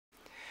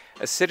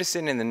A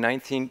citizen in the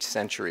 19th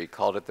century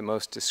called it the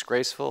most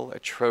disgraceful,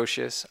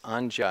 atrocious,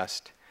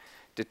 unjust,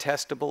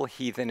 detestable,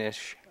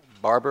 heathenish,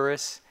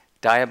 barbarous,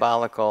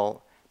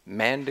 diabolical,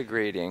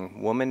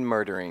 man-degrading,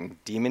 woman-murdering,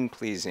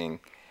 demon-pleasing,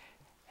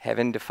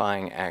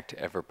 heaven-defying act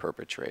ever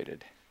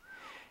perpetrated.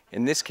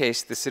 In this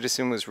case, the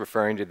citizen was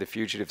referring to the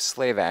Fugitive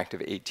Slave Act of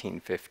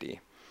 1850,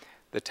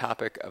 the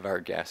topic of our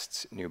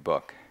guest's new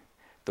book,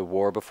 The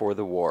War Before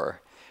the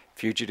War,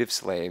 Fugitive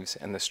Slaves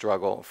and the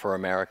Struggle for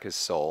America's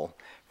Soul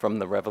from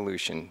the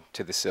Revolution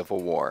to the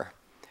Civil War,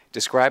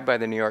 described by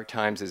the New York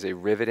Times as a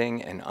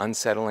riveting and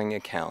unsettling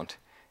account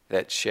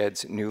that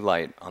sheds new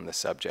light on the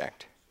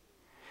subject.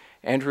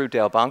 Andrew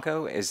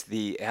Delbanco is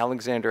the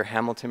Alexander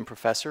Hamilton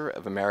Professor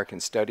of American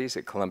Studies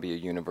at Columbia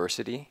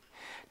University.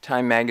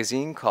 Time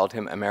magazine called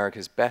him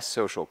America's best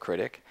social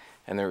critic,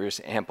 and there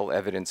is ample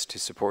evidence to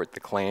support the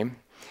claim.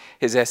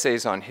 His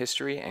essays on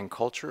history and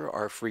culture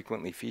are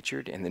frequently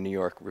featured in the New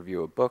York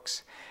Review of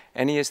Books,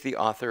 and he is the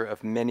author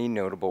of many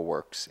notable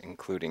works,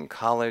 including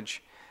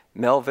College,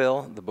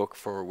 Melville, the book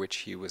for which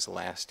he was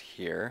last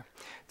here,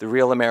 The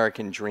Real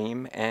American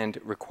Dream, and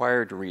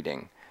Required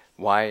Reading,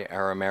 Why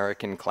Our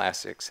American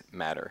Classics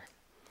Matter.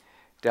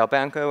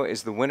 Delbanco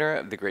is the winner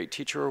of the Great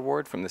Teacher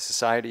Award from the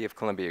Society of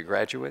Columbia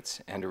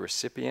Graduates and a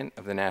recipient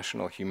of the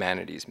National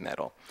Humanities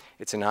Medal.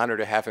 It's an honor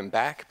to have him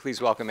back.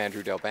 Please welcome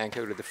Andrew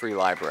Delbanco to the Free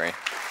Library.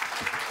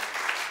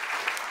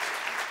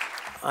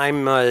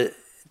 I'm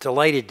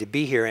delighted to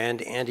be here,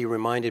 and Andy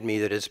reminded me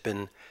that it's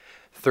been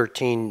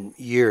 13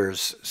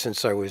 years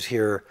since I was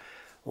here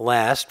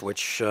last,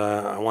 which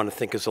I want to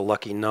think is a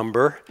lucky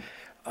number.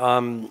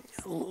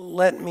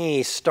 Let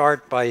me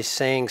start by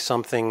saying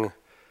something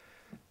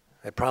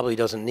that probably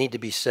doesn't need to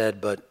be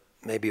said, but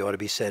maybe ought to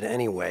be said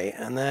anyway,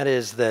 and that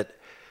is that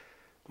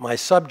my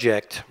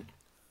subject,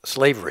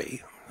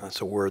 slavery,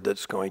 that's a word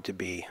that's going to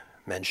be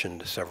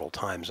mentioned several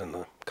times in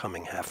the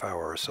coming half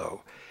hour or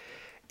so,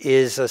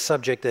 is a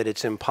subject that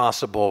it's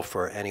impossible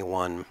for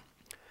anyone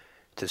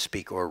to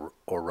speak or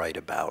write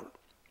about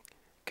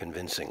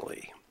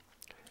convincingly.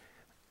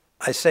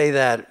 I say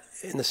that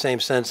in the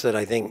same sense that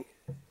I think,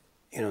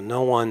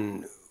 no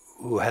one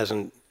who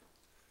hasn't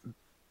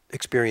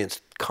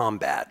experienced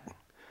combat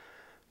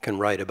can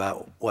write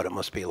about what it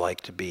must be like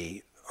to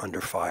be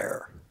under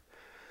fire.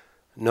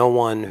 No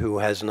one who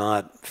has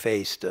not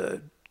faced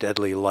a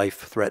deadly,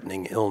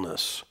 life-threatening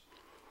illness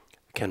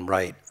can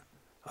write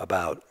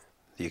about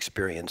the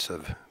experience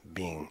of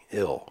being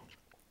ill.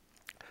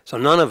 So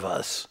none of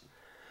us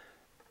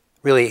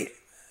really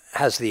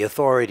has the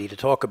authority to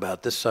talk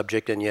about this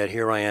subject, and yet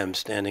here I am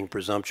standing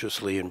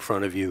presumptuously in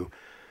front of you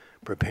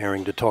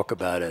preparing to talk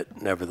about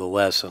it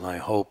nevertheless, and I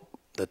hope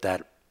that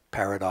that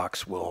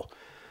paradox will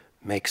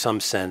make some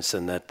sense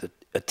and that the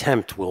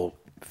attempt will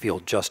feel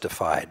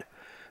justified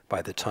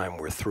by the time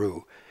we're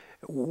through.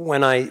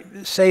 When I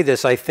say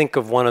this, I think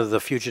of one of the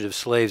fugitive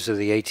slaves of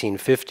the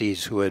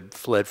 1850s who had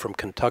fled from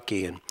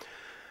Kentucky and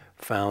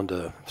found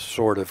a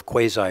sort of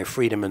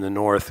quasi-freedom in the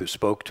North, who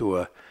spoke to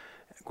a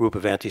group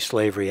of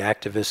anti-slavery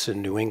activists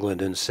in New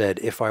England and said,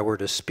 "If I were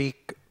to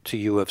speak to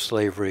you of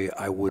slavery,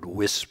 I would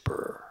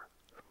whisper.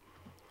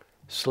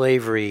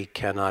 Slavery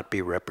cannot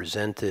be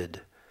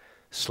represented.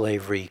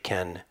 Slavery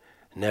can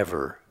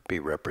never be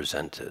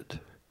represented."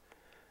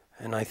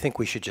 And I think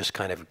we should just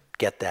kind of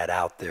get that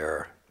out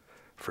there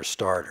for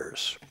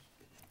starters.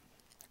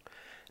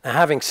 Now,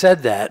 having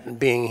said that, and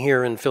being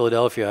here in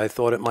Philadelphia, I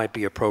thought it might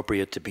be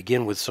appropriate to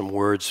begin with some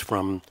words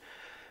from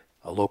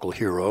a local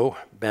hero,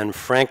 Ben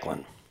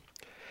Franklin,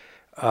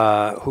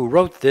 who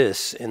wrote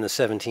this in the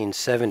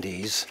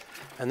 1770s.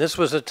 And this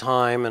was a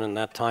time, and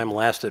that time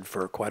lasted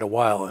for quite a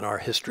while in our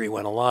history,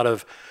 when a lot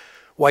of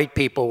white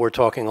people were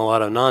talking a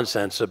lot of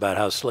nonsense about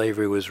how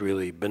slavery was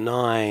really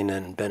benign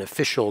and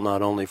beneficial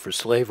not only for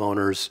slave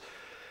owners,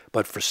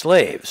 but for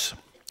slaves.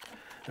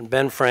 And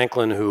Ben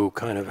Franklin, who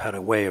kind of had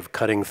a way of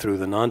cutting through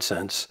the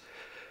nonsense,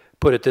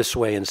 put it this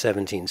way in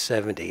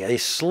 1770. "A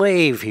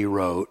slave," he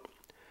wrote,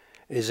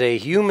 "is a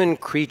human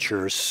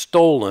creature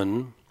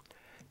stolen,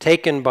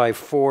 taken by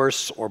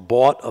force, or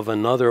bought of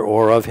another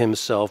or of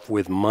himself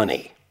with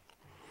money,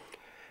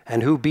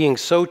 and who, being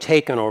so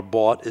taken or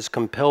bought, is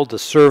compelled to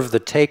serve the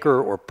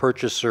taker or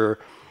purchaser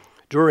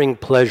during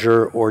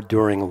pleasure or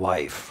during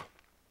life.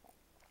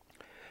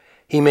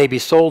 He may be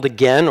sold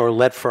again or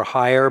let for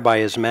hire by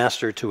his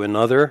master to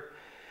another,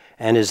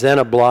 and is then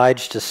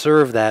obliged to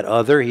serve that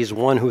other. He's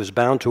one who is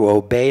bound to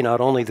obey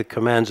not only the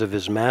commands of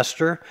his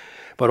master,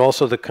 but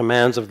also the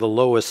commands of the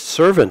lowest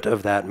servant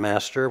of that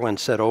master when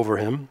set over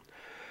him,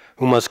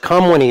 who must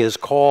come when he is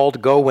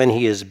called, go when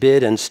he is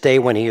bid, and stay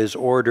when he is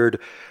ordered,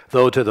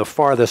 though to the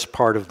farthest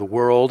part of the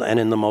world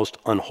and in the most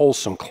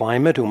unwholesome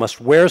climate, who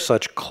must wear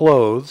such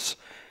clothes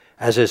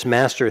as his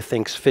master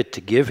thinks fit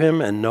to give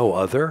him and no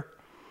other,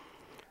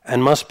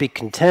 and must be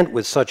content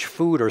with such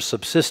food or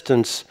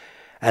subsistence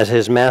as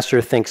his master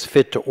thinks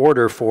fit to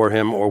order for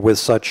him, or with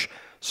such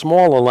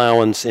small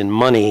allowance in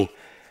money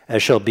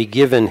as shall be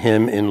given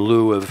him in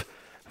lieu of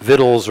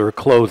victuals or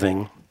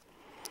clothing,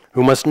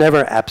 who must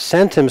never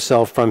absent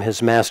himself from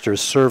his master's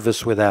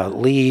service without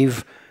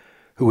leave,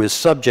 who is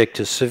subject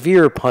to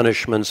severe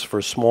punishments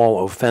for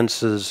small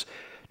offenses,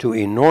 to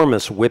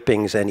enormous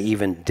whippings and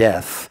even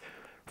death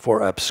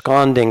for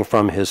absconding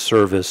from his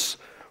service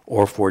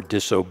or for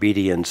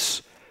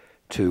disobedience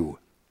to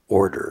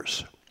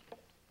orders.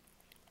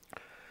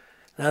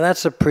 Now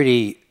that's a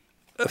pretty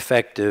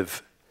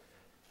effective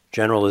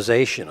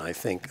generalization, I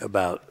think,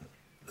 about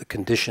the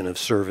condition of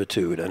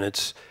servitude, and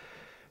it's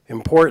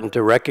important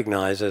to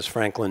recognize, as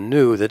Franklin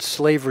knew, that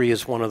slavery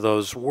is one of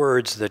those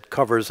words that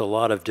covers a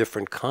lot of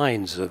different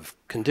kinds of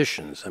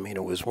conditions. I mean,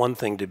 it was one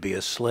thing to be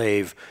a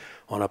slave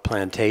on a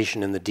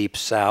plantation in the Deep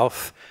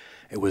South.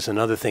 It was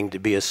another thing to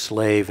be a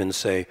slave in,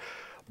 say,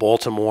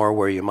 Baltimore,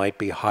 where you might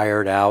be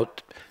hired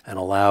out and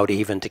allowed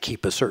even to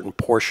keep a certain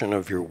portion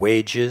of your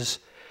wages.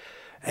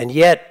 And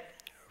yet,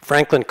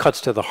 Franklin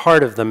cuts to the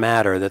heart of the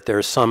matter that there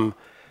are some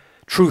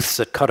truths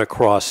that cut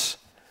across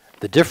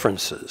the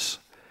differences.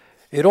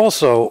 It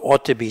also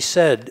ought to be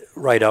said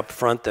right up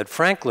front that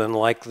Franklin,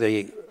 like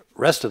the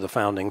rest of the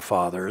founding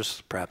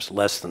fathers, perhaps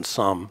less than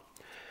some,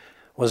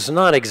 was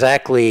not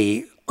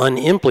exactly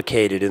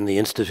unimplicated in the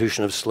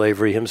institution of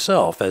slavery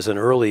himself. As an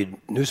early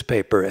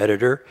newspaper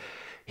editor,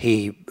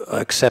 he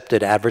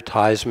accepted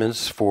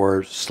advertisements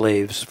for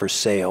slaves for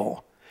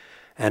sale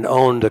and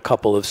owned a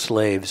couple of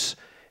slaves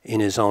in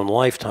his own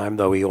lifetime,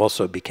 though he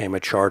also became a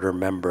charter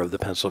member of the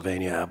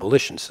Pennsylvania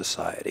Abolition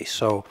Society.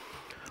 So,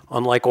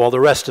 unlike all the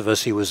rest of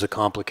us, he was a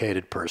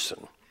complicated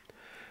person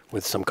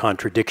with some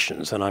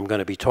contradictions, and I'm going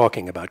to be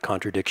talking about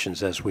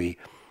contradictions as we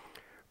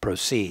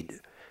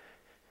proceed.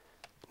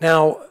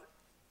 Now,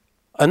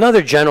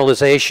 another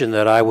generalization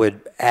that I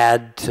would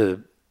add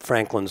to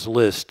Franklin's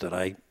list that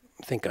I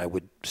think I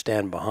would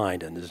stand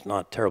behind and is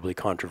not terribly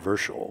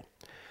controversial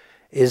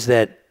is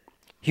that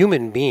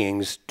human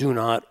beings do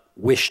not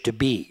wish to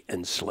be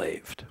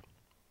enslaved.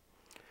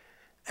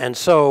 And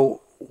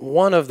so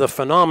one of the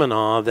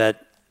phenomena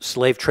that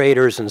slave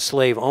traders and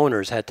slave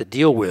owners had to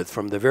deal with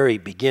from the very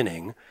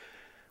beginning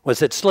was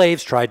that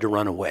slaves tried to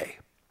run away.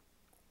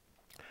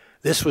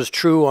 This was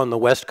true on the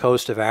west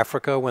coast of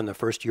Africa when the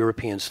first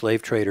European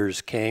slave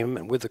traders came,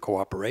 and with the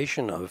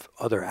cooperation of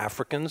other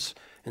Africans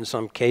in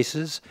some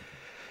cases,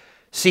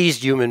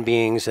 seized human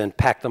beings and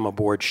packed them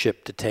aboard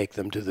ship to take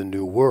them to the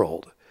New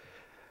World.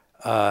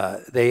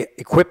 They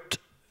equipped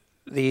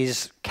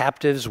these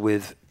captives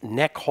with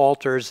neck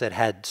halters that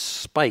had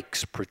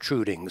spikes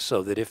protruding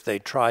so that if they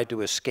tried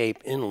to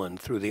escape inland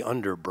through the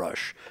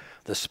underbrush,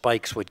 the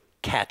spikes would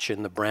catch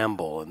in the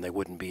bramble and they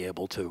wouldn't be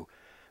able to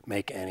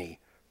make any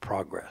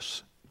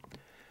progress.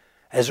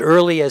 As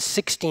early as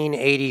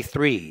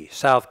 1683,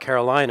 South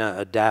Carolina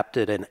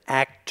adopted an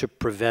act to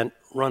prevent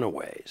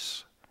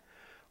runaways.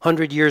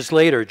 100 years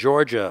later,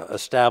 Georgia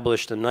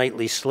established a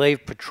nightly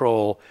slave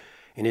patrol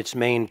in its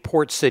main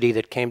port city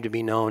that came to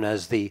be known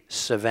as the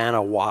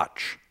Savannah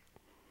Watch.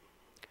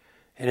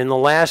 And in the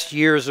last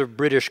years of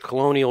British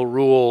colonial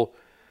rule,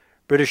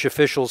 British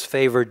officials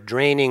favored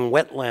draining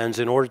wetlands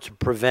in order to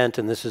prevent,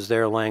 and this is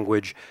their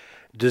language,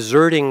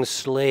 deserting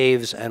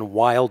slaves and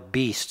wild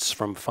beasts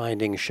from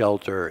finding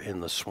shelter in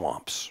the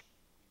swamps.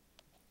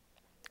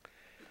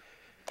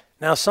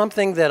 Now,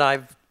 something that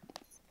I've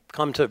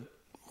come to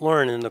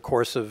learn in the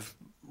course of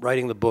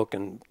writing the book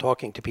and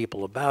talking to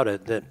people about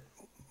it that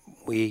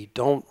we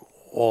don't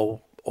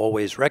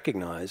always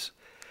recognize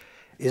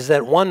is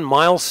that one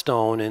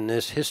milestone in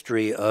this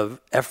history of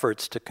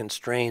efforts to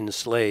constrain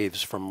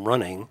slaves from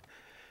running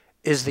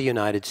is the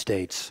United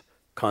States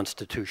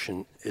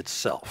Constitution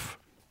itself.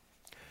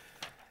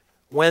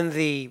 When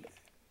the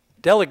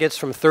delegates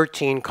from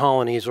 13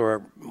 colonies,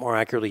 or more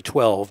accurately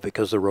 12,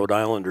 because the Rhode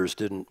Islanders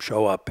didn't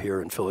show up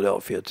here in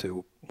Philadelphia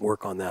to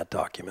work on that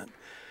document.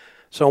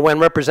 So when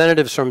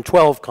representatives from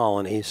 12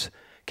 colonies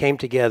came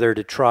together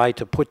to try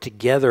to put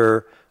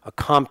together a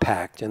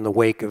compact in the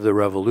wake of the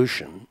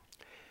revolution,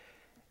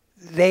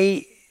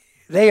 they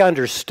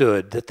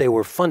understood that they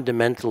were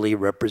fundamentally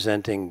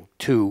representing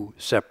two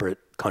separate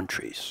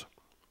countries.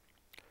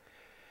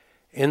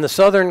 In the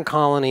southern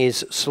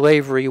colonies,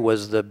 slavery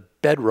was the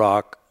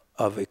bedrock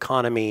of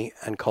economy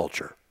and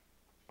culture.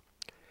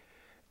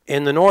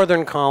 In the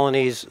northern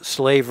colonies,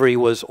 slavery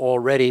was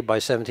already, by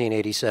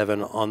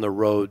 1787, on the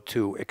road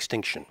to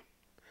extinction.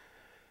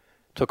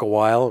 It took a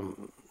while.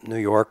 New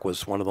York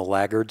was one of the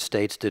laggard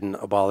states, didn't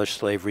abolish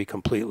slavery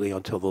completely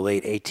until the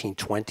late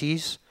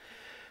 1820s.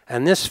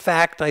 And this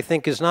fact, I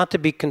think, is not to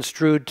be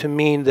construed to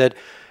mean that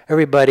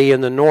everybody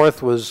in the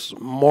North was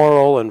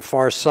moral and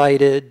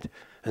far-sighted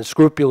and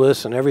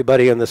scrupulous, and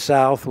everybody in the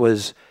South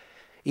was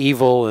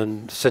evil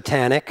and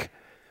satanic,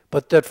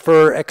 but that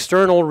for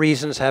external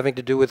reasons having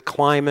to do with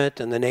climate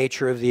and the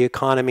nature of the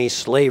economy,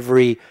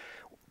 slavery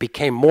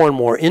became more and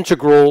more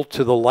integral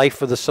to the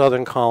life of the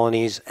southern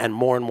colonies and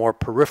more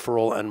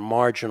peripheral and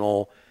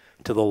marginal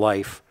to the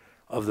life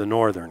of the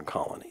northern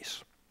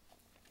colonies.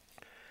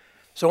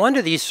 So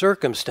under these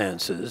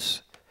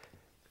circumstances,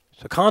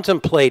 to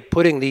contemplate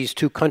putting these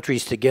two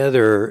countries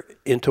together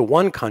into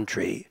one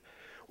country,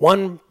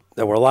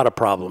 there were a lot of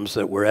problems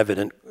that were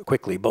evident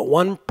quickly, but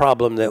one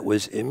problem that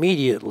was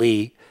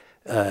immediately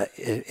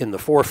in the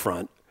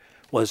forefront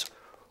was,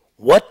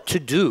 what to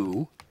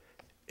do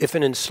if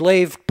an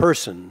enslaved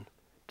person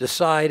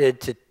decided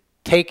to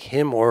take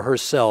him or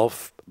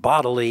herself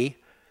bodily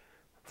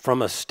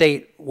from a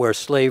state where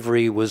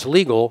slavery was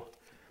legal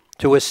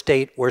to a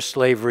state where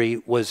slavery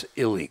was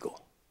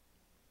illegal.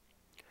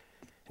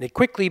 And it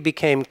quickly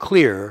became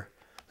clear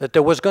that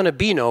there was going to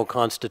be no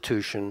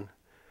Constitution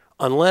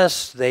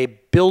unless they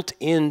built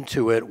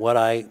into it what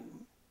I'm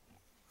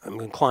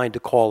inclined to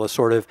call a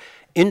sort of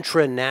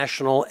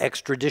intranational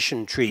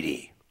extradition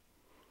treaty.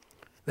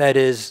 That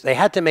is, they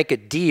had to make a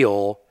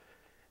deal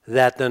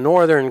that the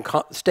northern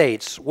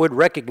states would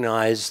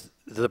recognize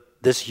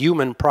this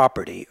human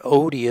property,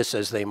 odious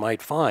as they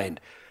might find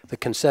the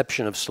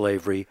conception of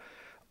slavery.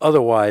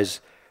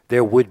 Otherwise,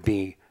 there would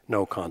be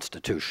no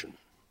Constitution.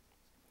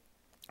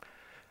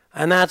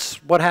 And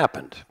that's what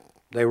happened.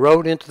 They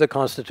wrote into the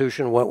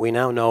Constitution what we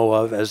now know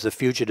of as the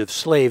Fugitive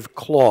Slave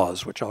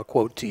Clause, which I'll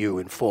quote to you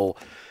in full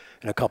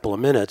in a couple of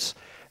minutes,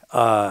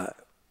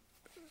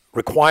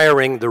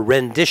 requiring the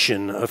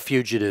rendition of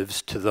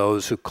fugitives to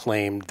those who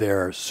claimed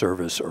their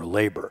service or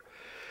labor.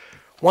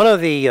 One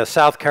of the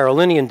South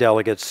Carolinian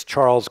delegates,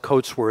 Charles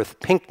Cotesworth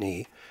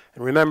Pinckney,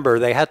 and remember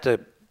they had to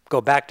go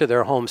back to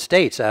their home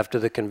states after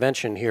the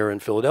convention here in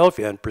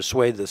Philadelphia and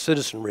persuade the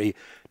citizenry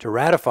to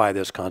ratify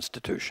this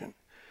Constitution,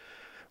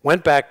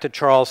 went back to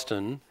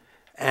Charleston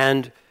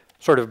and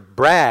sort of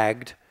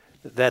bragged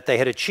that they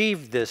had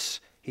achieved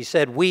this. He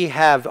said, "We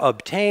have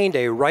obtained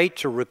a right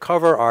to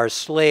recover our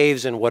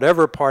slaves in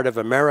whatever part of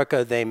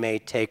America they may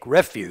take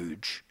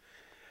refuge,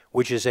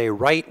 which is a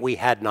right we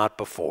had not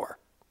before.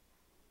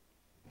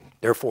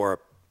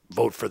 Therefore,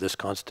 vote for this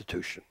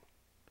Constitution."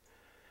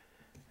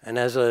 And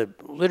as a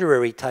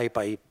literary type,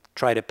 I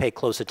try to pay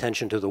close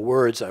attention to the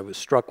words. I was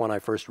struck when I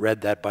first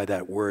read that by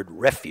that word,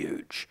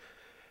 refuge.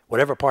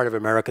 Whatever part of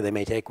America they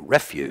may take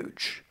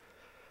refuge.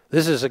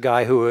 This is a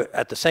guy who,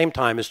 at the same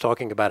time, is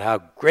talking about how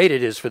great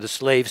it is for the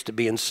slaves to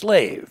be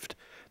enslaved.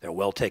 They're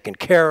well taken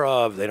care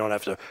of. They don't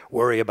have to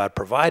worry about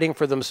providing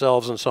for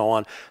themselves and so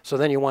on. So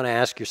then you want to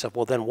ask yourself,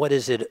 well, then what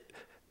is it?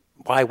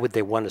 Why would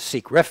they want to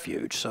seek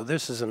refuge? So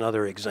this is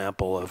another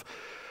example of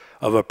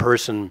a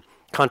person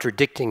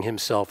contradicting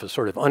himself, as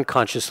sort of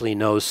unconsciously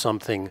knows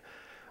something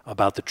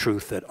about the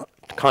truth that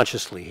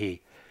consciously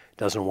he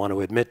doesn't want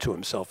to admit to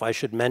himself. I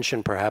should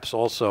mention perhaps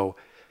also,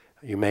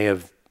 you may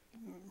have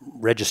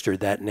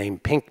registered that name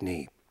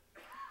Pinckney.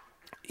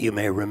 You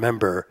may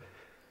remember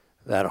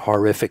that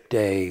horrific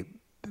day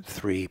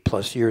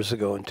 3+ years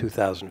ago in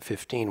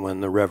 2015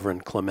 when the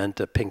Reverend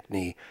Clementa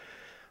Pinckney,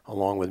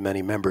 along with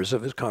many members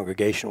of his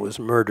congregation, was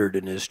murdered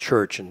in his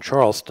church in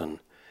Charleston.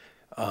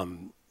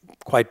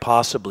 Quite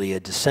possibly a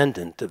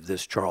descendant of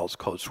this Charles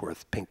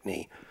Cotesworth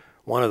Pinckney.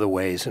 One of the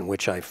ways in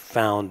which I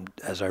found,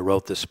 as I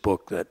wrote this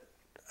book, that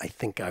I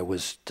think I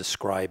was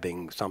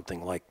describing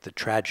something like the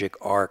tragic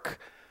arc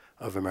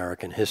of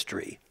American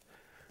history,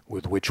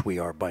 with which we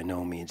are by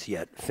no means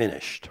yet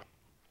finished.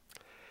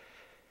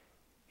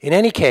 In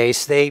any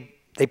case, they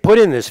put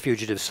in this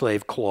Fugitive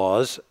Slave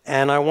Clause,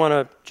 and I want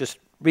to just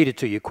read it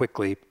to you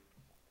quickly.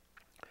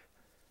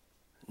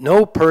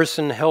 "No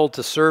person held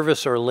to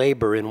service or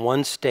labor in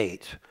one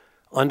state,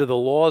 under the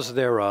laws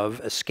thereof,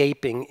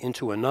 escaping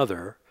into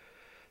another,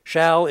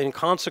 shall, in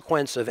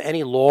consequence of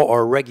any law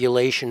or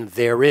regulation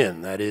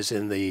therein," that is,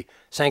 in the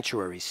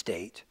sanctuary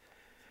state,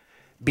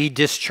 "be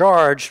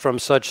discharged from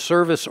such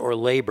service or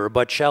labor,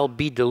 but shall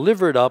be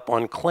delivered up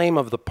on claim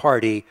of the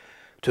party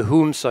to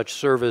whom such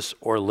service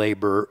or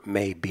labor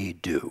may be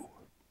due."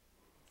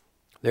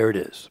 There it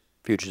is,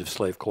 Fugitive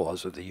Slave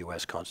Clause of the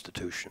U.S.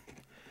 Constitution.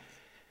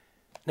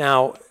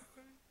 Now,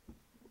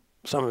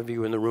 some of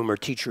you in the room are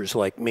teachers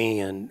like me,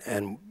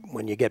 and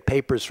when you get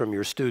papers from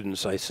your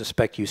students, I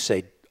suspect you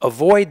say,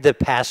 avoid the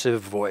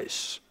passive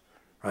voice,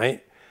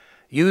 right?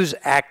 Use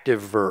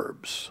active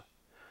verbs.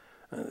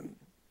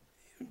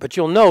 But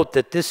you'll note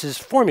that this is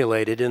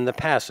formulated in the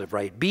passive,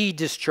 right? Be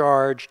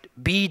discharged,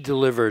 be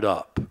delivered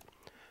up.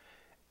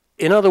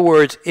 In other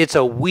words, it's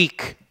a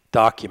weak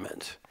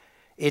document.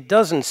 It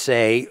doesn't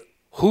say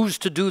who's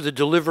to do the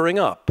delivering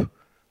up.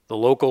 The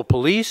local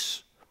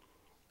police,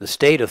 the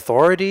state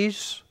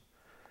authorities,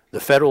 the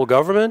federal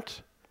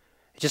government.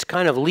 It just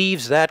kind of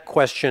leaves that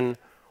question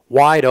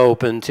wide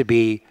open to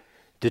be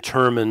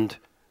determined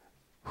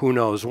who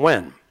knows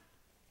when.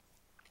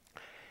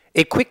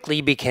 It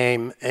quickly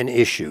became an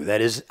issue. That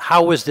is,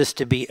 how was this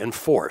to be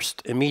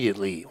enforced?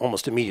 Immediately,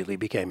 almost immediately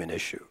became an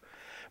issue.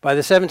 By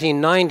the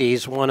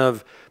 1790s, one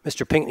of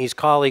Mr. Pinckney's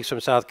colleagues from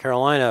South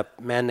Carolina,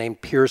 a man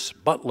named Pierce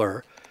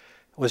Butler,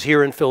 was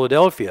here in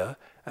Philadelphia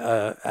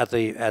at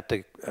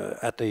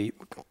the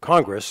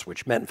Congress,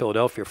 which met in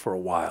Philadelphia for a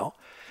while.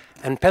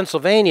 And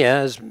Pennsylvania,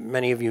 as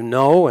many of you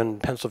know,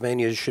 and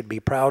Pennsylvania should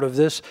be proud of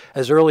this,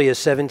 as early as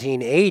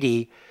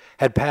 1780,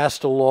 had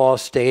passed a law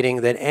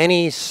stating that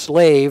any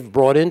slave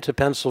brought into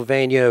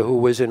Pennsylvania who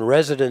was in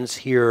residence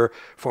here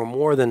for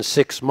more than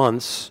 6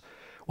 months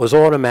was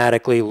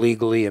automatically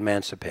legally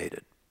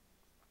emancipated.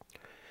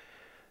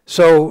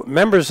 So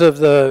members of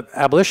the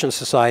Abolition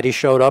Society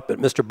showed up at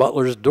Mr.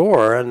 Butler's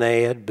door, and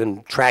they had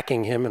been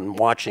tracking him and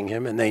watching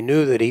him, and they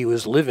knew that he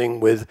was living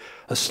with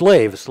a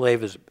slave.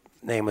 His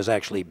name was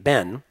actually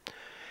Ben.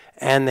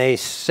 And they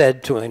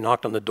said to him, they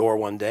knocked on the door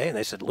one day, and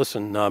they said,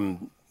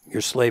 listen,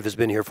 your slave has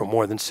been here for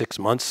more than 6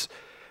 months.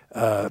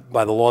 By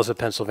the laws of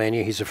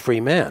Pennsylvania, he's a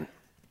free man.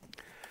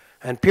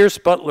 And Pierce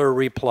Butler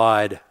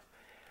replied,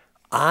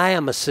 I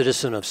am a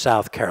citizen of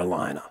South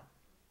Carolina.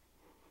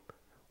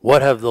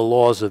 What have the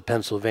laws of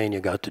Pennsylvania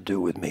got to do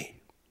with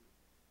me?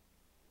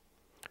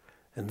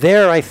 And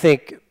there, I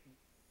think,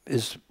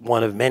 is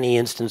one of many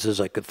instances.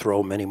 I could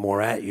throw many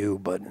more at you,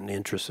 but in the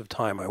interest of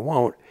time, I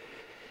won't.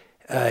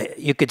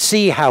 You could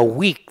see how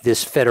weak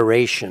this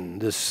federation,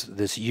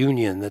 this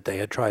union that they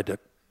had tried to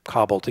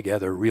cobble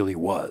together really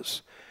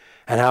was,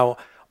 and how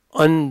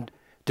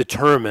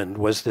undetermined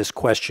was this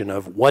question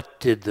of what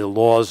did the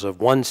laws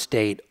of one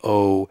state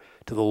owe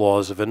to the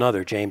laws of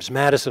another. James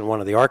Madison, one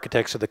of the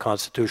architects of the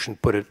Constitution,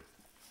 put it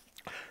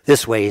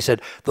this way. He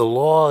said, the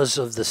laws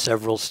of the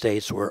several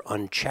states were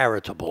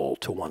uncharitable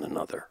to one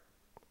another.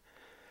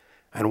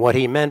 And what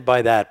he meant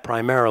by that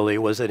primarily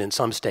was that in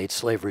some states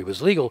slavery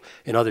was legal,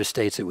 in other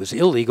states it was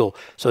illegal.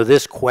 So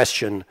this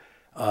question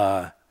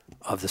of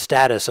the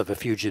status of a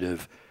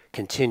fugitive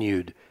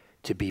continued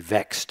to be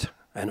vexed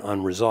and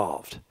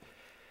unresolved.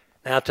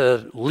 Now,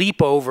 to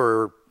leap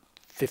over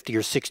 50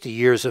 or 60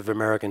 years of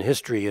American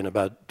history in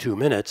about 2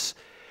 minutes,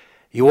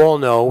 we all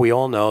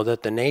know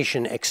that the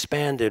nation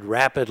expanded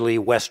rapidly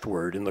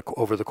westward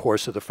over the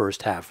course of the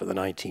first half of the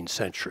 19th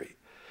century.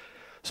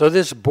 So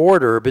this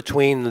border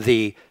between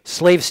the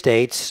slave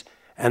states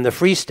and the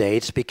free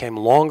states became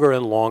longer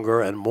and longer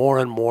and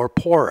more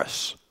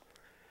porous.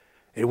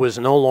 It was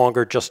no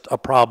longer just a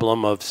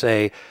problem of,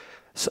 say,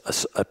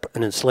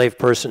 an enslaved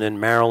person in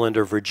Maryland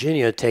or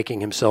Virginia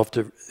taking himself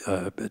to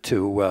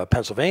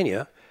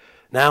Pennsylvania.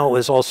 Now it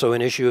was also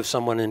an issue of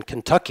someone in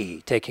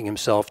Kentucky taking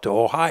himself to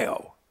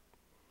Ohio.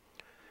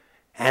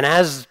 And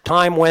as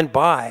time went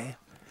by,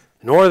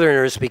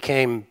 Northerners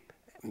became,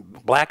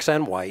 blacks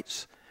and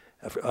whites,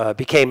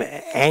 became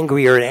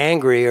angrier and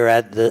angrier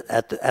at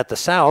the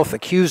South,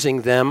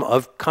 accusing them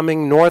of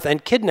coming north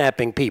and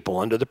kidnapping people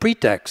under the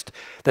pretext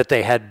that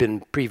they had been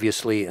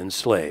previously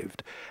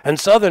enslaved. And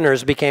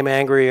Southerners became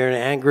angrier and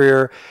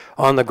angrier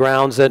on the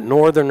grounds that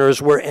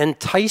Northerners were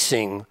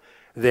enticing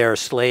their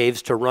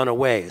slaves to run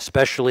away,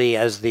 especially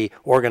as the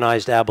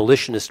organized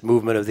abolitionist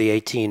movement of the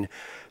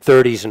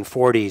 1830s and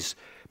 40s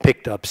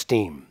picked up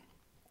steam.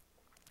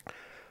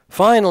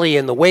 Finally,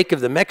 in the wake of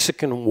the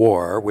Mexican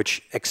War,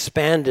 which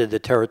expanded the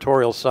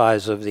territorial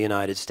size of the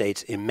United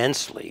States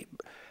immensely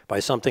by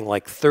something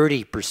like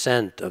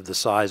 30% of the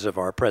size of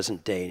our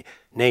present-day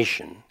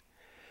nation,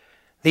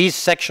 these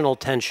sectional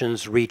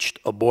tensions reached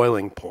a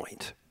boiling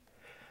point,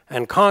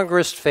 and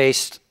Congress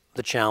faced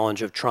the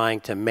challenge of trying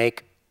to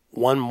make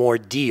one more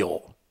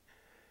deal.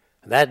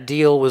 That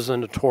deal was the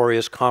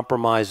notorious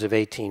Compromise of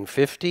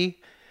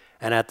 1850,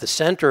 and at the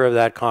center of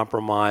that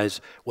compromise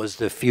was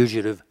the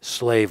Fugitive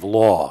Slave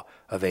Law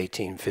of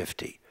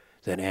 1850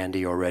 that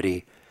Andy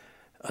already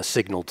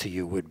signaled to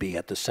you would be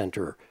at the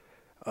center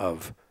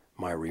of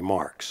my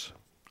remarks.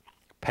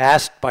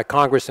 Passed by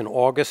Congress in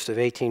August of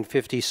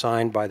 1850,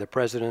 signed by the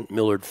President,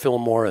 Millard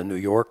Fillmore, a New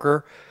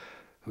Yorker,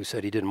 who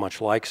said he didn't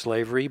much like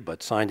slavery,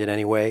 but signed it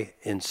anyway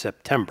in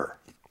September.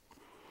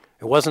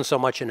 It wasn't so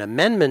much an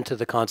amendment to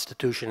the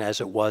Constitution as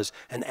it was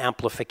an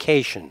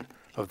amplification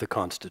of the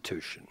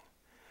Constitution.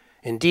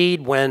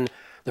 Indeed, when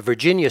the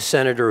Virginia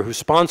senator who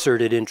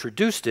sponsored it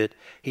introduced it,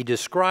 he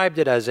described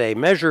it as a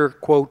measure,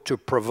 quote, to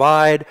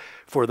provide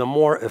for the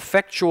more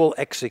effectual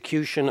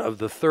execution of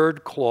the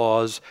 3rd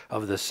clause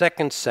of the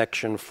 2nd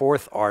section,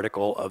 4th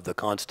article of the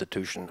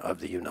Constitution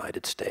of the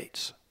United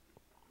States.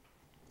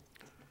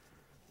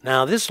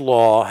 Now, this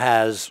law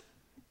has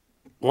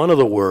one of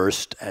the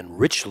worst, and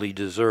richly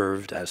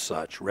deserved as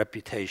such,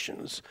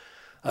 reputations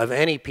of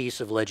any piece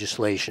of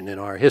legislation in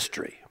our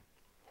history,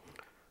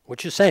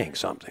 which is saying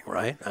something,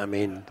 right? I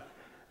mean,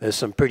 there's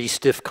some pretty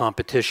stiff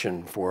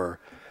competition for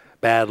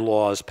bad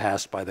laws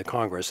passed by the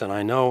Congress, and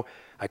I know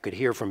I could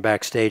hear from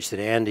backstage that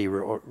Andy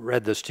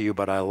read this to you,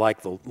 but I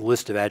like the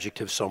list of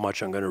adjectives so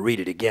much I'm going to read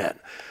it again.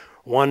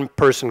 One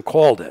person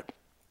called it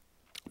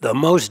the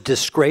most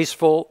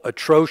disgraceful,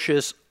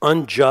 atrocious,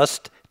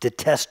 unjust,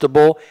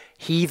 detestable,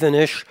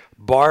 heathenish,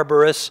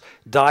 barbarous,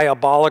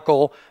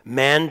 diabolical,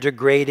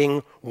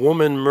 man-degrading,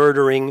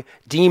 woman-murdering,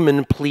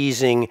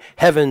 demon-pleasing,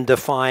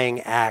 heaven-defying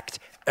act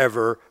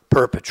ever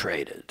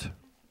perpetrated.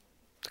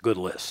 It's a good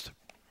list.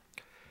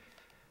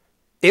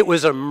 It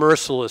was a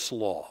merciless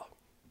law.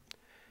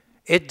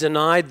 It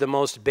denied the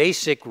most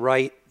basic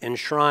right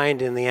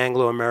enshrined in the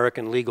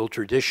Anglo-American legal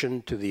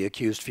tradition to the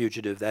accused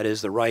fugitive, that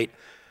is, the right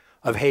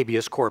of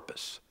habeas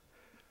corpus,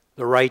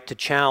 the right to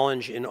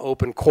challenge in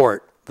open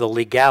court the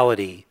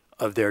legality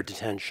of their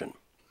detention.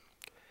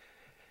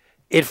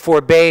 It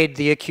forbade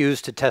the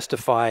accused to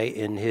testify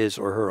in his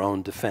or her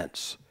own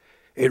defense.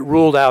 It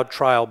ruled out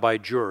trial by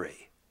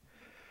jury.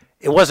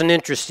 It wasn't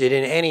interested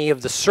in any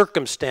of the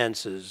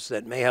circumstances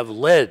that may have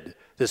led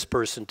this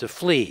person to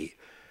flee.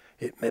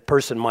 A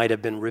person might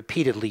have been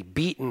repeatedly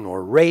beaten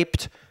or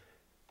raped,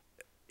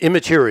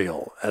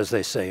 immaterial, as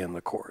they say in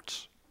the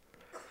courts.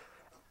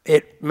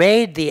 It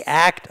made the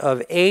act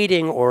of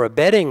aiding or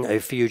abetting a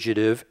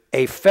fugitive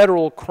a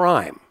federal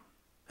crime.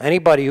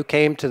 Anybody who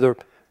came to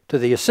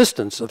the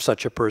assistance of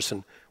such a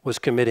person was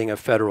committing a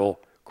federal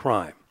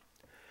crime.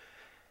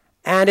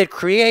 And it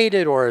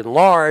created or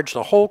enlarged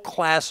a whole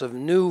class of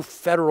new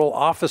federal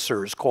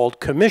officers called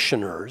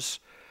commissioners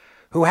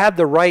who had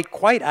the right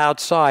quite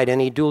outside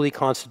any duly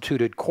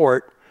constituted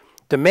court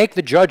to make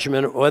the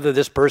judgment whether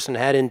this person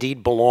had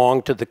indeed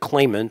belonged to the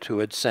claimant who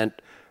had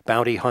sent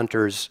bounty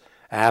hunters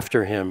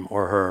after him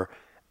or her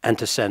and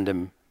to send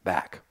him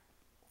back.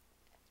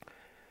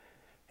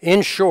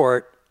 In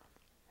short,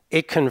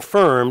 it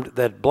confirmed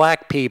that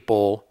black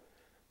people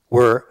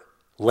were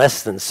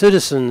less than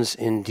citizens,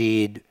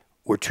 indeed,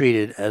 were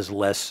treated as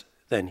less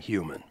than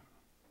human.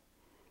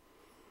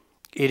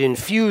 It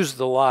infused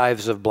the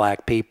lives of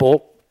black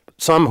people,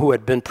 some who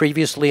had been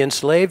previously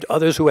enslaved,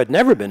 others who had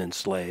never been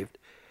enslaved,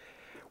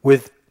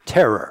 with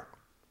terror.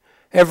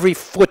 Every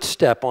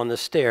footstep on the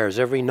stairs,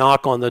 every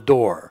knock on the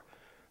door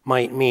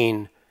might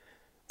mean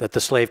that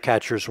the slave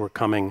catchers were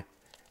coming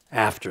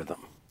after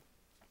them.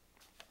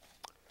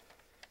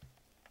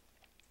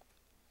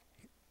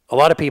 A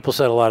lot of people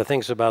said a lot of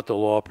things about the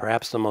law.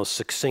 Perhaps the most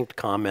succinct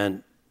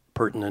comment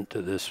pertinent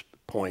to this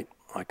point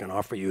I can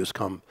offer you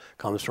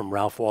comes from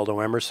Ralph Waldo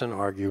Emerson,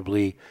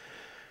 arguably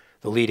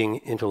the leading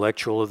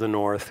intellectual of the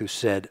North, who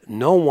said,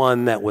 "No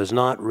one that was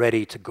not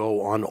ready to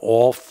go on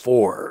all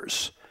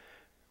fours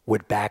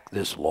would back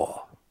this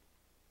law."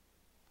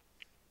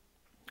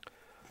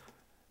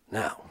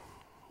 Now,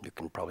 you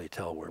can probably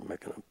tell we're going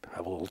to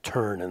have a little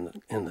turn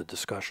in the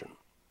discussion.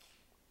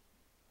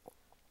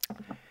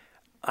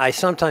 I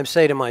sometimes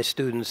say to my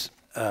students,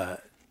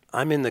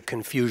 I'm in the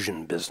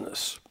confusion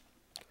business.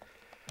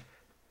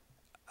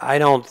 I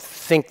don't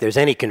think there's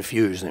any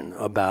confusion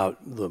about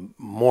the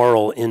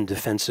moral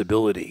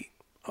indefensibility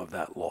of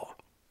that law.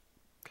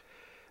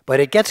 But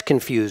it gets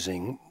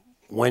confusing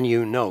when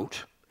you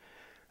note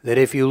that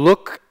if you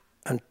look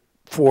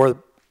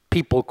for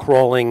people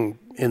crawling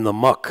in the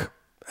muck,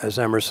 as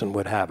Emerson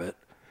would have it,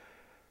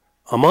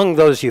 among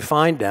those you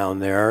find down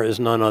there is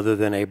none other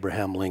than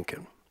Abraham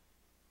Lincoln.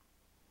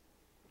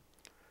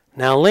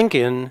 Now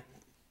Lincoln,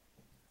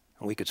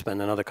 and we could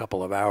spend another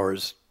couple of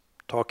hours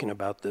talking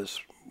about this,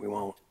 we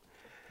won't.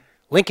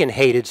 Lincoln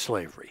hated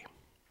slavery,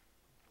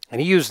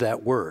 and he used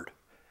that word.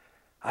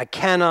 I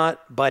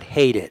cannot but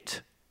hate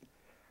it.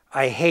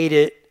 I hate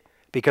it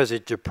because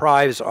it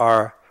deprives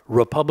our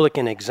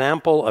Republican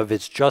example of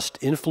its just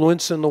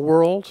influence in the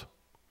world.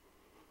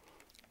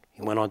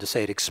 He went on to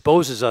say it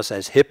exposes us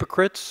as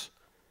hypocrites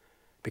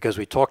because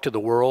we talk to the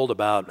world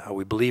about how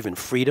we believe in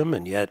freedom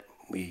and yet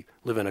we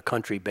live in a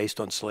country based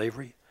on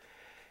slavery.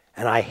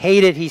 And I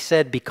hate it, he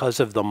said, because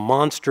of the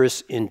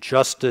monstrous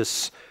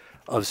injustice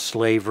of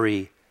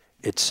slavery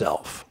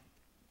itself.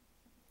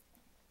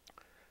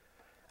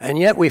 And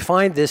yet we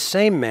find this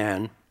same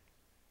man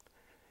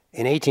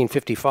in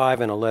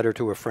 1855 in a letter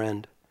to a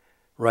friend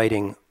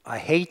writing, I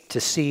hate to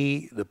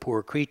see the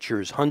poor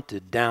creatures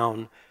hunted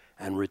down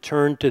and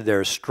return to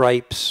their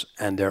stripes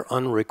and their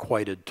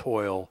unrequited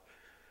toil,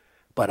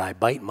 but I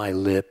bite my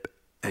lip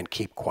and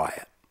keep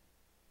quiet.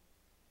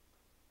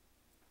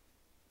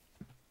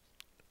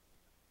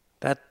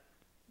 That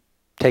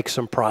takes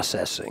some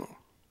processing.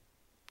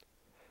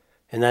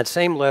 In that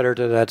same letter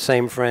to that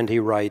same friend, he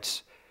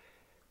writes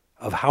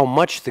of how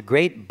much the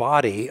great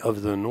body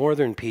of the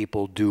northern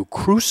people do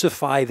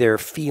crucify their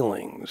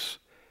feelings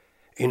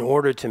in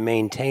order to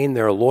maintain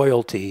their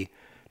loyalty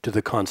to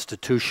the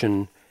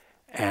Constitution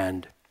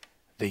and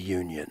the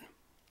Union.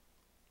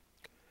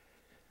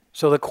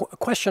 So the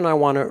question I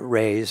want to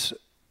raise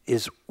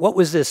is, what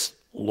was this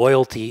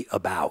loyalty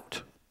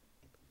about?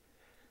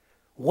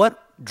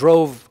 What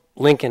drove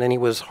Lincoln, and he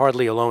was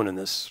hardly alone in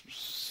this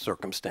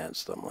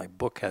circumstance. My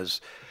book has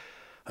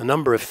a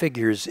number of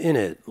figures in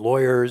it,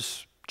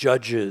 lawyers,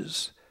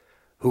 judges,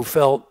 who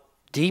felt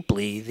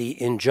deeply the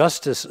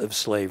injustice of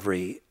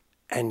slavery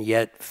and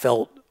yet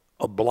felt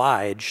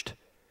obliged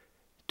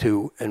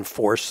to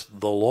enforce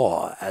the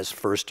law as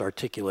first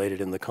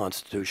articulated in the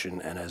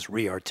Constitution and as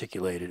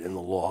re-articulated in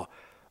the law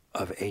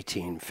of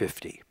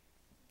 1850.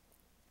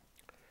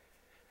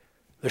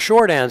 The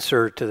short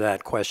answer to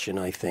that question,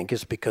 I think,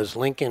 is because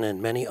Lincoln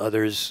and many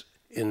others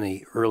in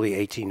the early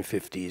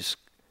 1850s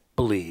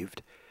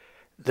believed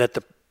that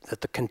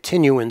the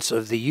continuance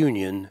of the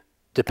Union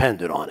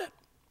depended on it.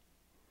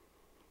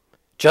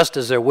 Just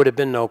as there would have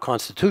been no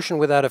Constitution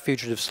without a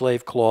fugitive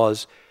slave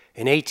clause,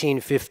 in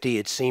 1850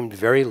 it seemed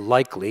very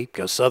likely,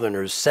 because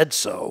Southerners said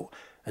so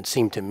and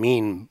seemed to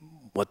mean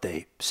what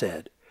they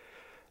said,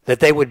 that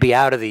they would be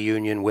out of the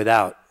Union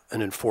without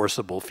an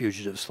enforceable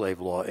fugitive slave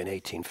law in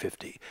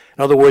 1850.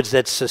 In other words,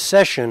 that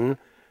secession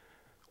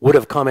would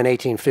have come in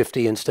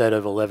 1850 instead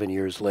of 11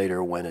 years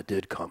later when it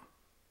did come.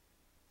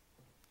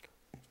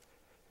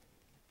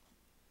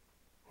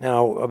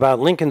 Now,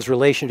 about Lincoln's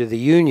relation to the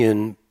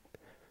Union,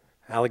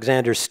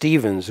 Alexander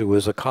Stephens, who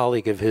was a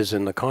colleague of his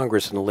in the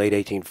Congress in the late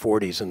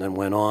 1840s and then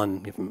went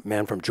on, a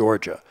man from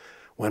Georgia,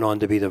 went on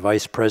to be the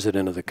vice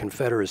president of the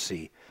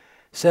Confederacy,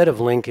 said of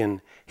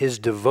Lincoln, his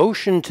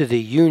devotion to the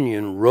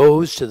Union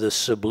rose to the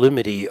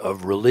sublimity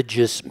of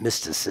religious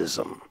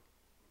mysticism,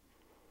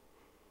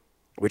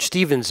 which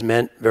Stephens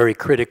meant very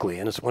critically.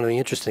 And it's one of the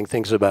interesting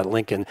things about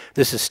Lincoln.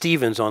 This is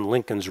Stephens on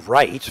Lincoln's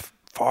right,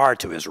 far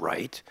to his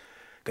right,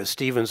 because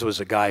Stephens was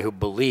a guy who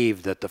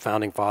believed that the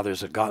Founding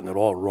Fathers had gotten it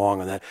all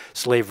wrong and that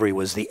slavery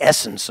was the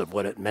essence of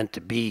what it meant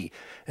to be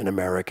an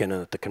American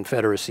and that the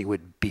Confederacy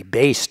would be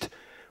based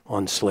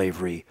on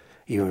slavery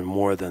even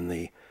more than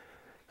the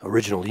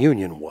original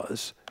Union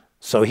was.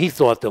 So he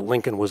thought that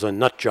Lincoln was a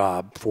nut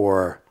job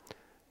for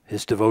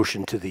his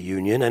devotion to the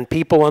Union, and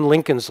people on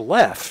Lincoln's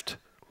left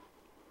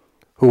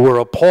who were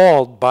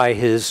appalled by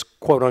his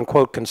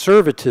quote-unquote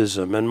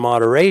conservatism and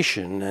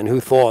moderation and who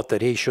thought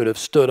that he should have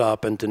stood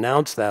up and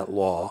denounced that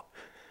law,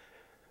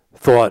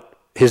 thought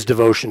his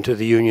devotion to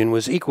the Union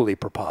was equally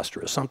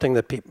preposterous. Something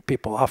that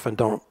people often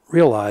don't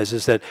realize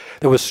is that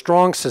there was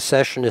strong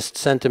secessionist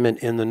sentiment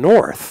in the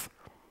North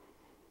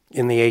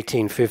in the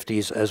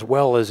 1850s as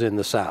well as in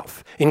the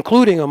South,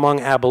 including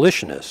among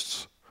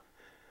abolitionists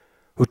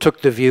who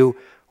took the view,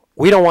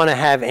 we don't want to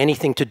have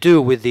anything to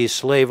do with these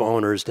slave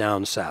owners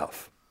down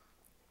south.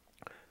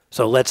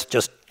 So let's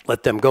just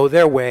let them go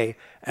their way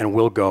and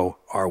we'll go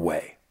our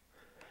way.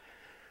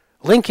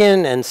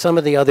 Lincoln and some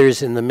of the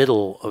others in the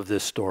middle of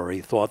this story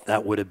thought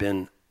that would have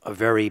been a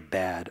very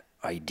bad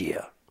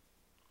idea.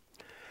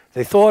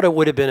 They thought it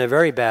would have been a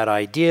very bad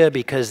idea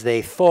because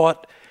they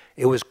thought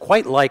it was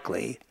quite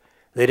likely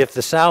that if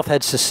the South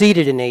had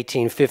seceded in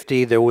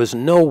 1850, there was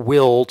no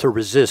will to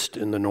resist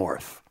in the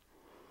North.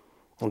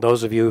 And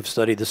those of you who've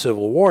studied the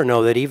Civil War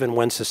know that even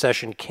when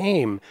secession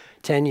came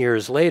 10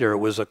 years later, it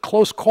was a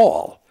close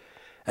call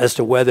as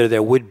to whether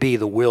there would be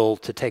the will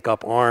to take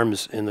up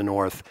arms in the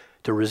North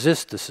to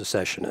resist the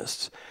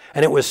secessionists.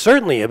 And it would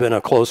certainly have been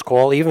a close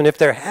call even if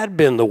there had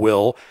been the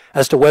will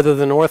as to whether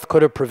the North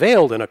could have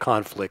prevailed in a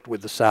conflict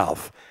with the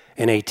South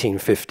in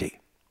 1850.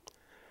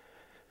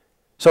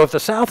 So if the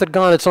South had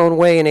gone its own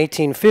way in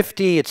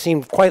 1850, it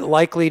seemed quite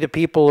likely to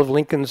people of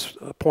Lincoln's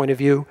point of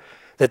view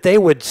that they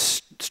would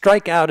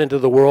strike out into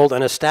the world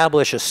and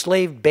establish a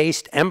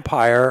slave-based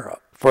empire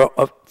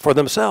for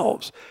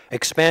themselves,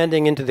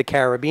 expanding into the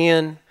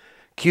Caribbean,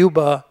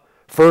 Cuba,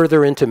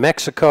 further into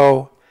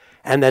Mexico,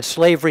 and that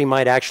slavery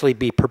might actually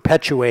be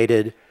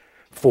perpetuated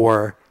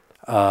for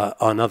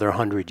another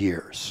 100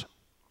 years.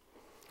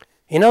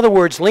 In other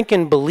words,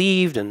 Lincoln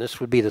believed, and this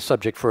would be the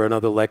subject for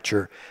another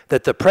lecture,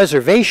 that the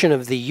preservation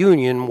of the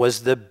Union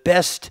was the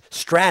best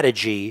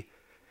strategy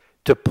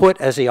to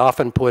put, as he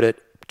often put it,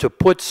 to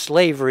put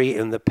slavery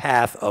in the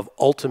path of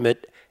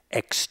ultimate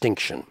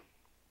extinction.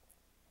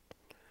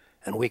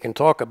 And we can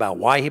talk about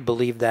why he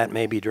believed that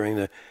maybe during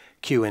the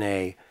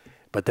Q&A,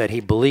 but that he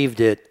believed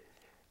it,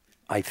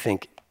 I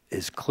think,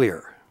 is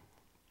clear.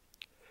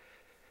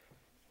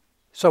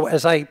 So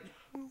as I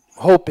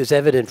hope is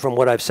evident from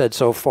what I've said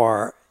so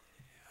far,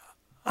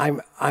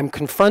 I'm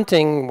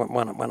confronting,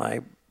 when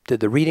I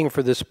did the reading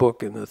for this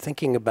book and the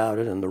thinking about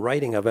it and the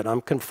writing of it, I'm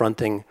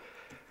confronting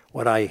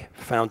what I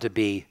found to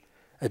be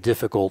a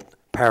difficult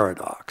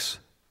paradox.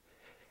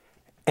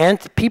 And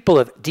people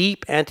of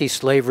deep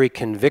anti-slavery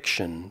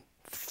conviction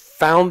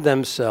found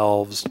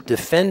themselves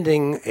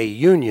defending a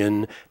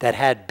union that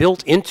had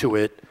built into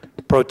it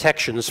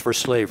protections for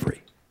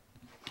slavery.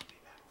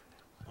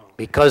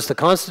 Because the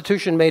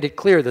Constitution made it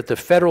clear that the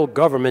federal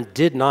government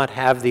did not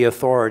have the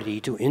authority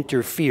to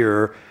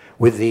interfere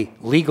with the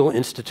legal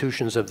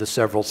institutions of the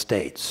several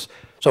states.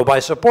 So by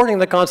supporting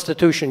the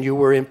Constitution, you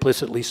were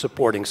implicitly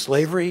supporting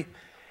slavery,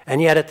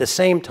 and yet at the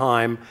same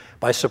time,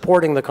 by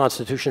supporting the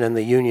Constitution and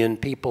the Union,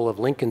 people of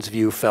Lincoln's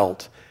view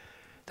felt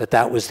that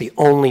that was the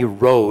only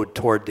road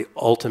toward the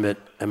ultimate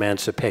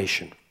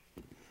emancipation.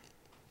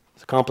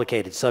 It's a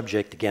complicated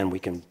subject. Again, we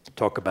can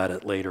talk about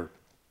it later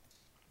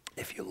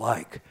if you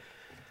like.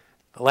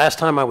 The last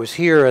time I was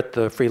here at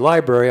the Free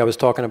Library, I was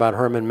talking about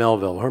Herman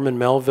Melville. Herman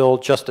Melville,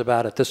 just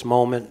about at this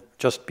moment,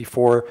 just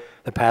before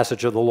the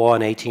passage of the law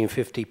in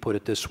 1850, put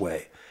it this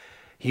way: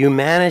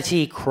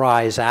 humanity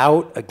cries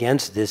out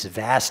against this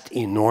vast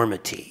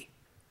enormity,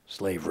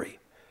 slavery,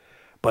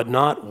 but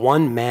not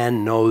one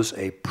man knows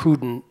a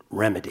prudent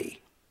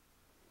remedy.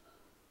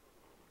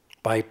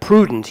 By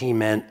prudent, he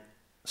meant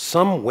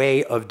some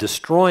way of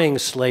destroying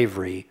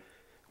slavery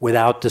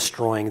without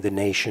destroying the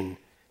nation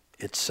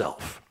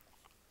itself.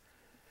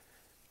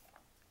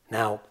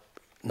 Now,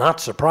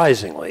 not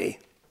surprisingly,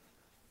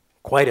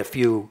 quite a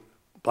few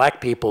black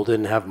people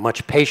didn't have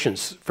much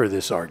patience for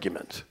this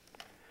argument.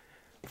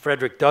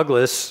 Frederick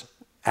Douglass,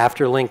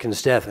 after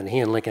Lincoln's death, and he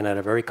and Lincoln had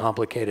a very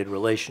complicated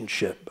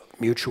relationship,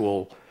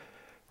 mutual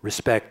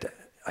respect,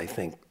 I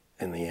think,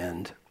 in the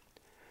end,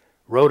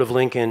 wrote of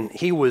Lincoln,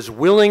 he was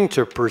willing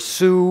to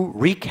pursue,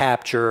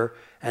 recapture,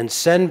 and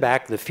send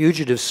back the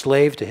fugitive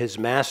slave to his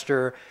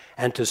master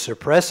and to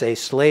suppress a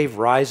slave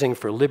rising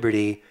for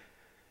liberty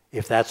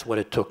if that's what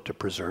it took to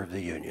preserve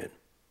the Union.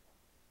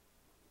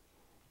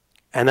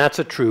 And that's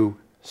a true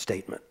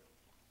statement.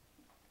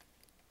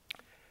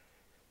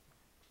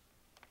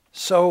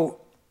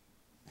 So,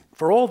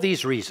 for all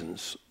these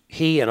reasons,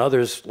 he and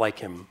others like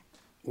him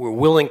were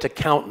willing to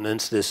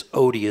countenance this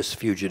odious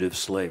fugitive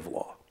slave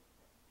law.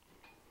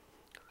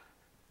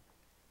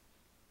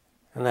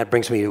 And that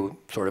brings me to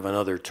sort of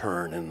another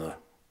turn in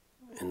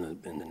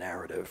the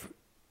narrative.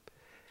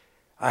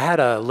 I had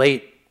a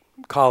late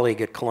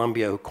colleague at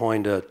Columbia who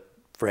coined a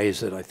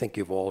phrase that I think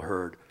you've all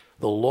heard,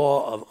 the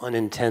law of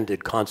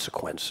unintended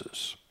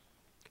consequences.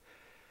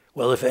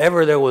 Well, if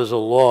ever there was a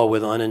law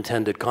with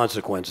unintended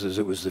consequences,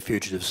 it was the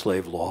Fugitive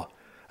Slave Law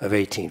of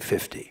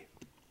 1850.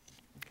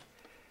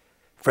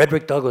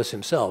 Frederick Douglass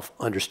himself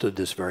understood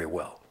this very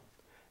well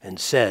and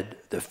said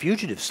the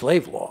Fugitive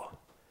Slave Law,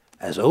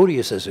 as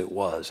odious as it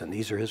was, and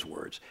these are his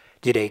words,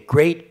 did a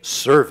great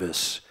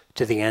service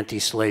to the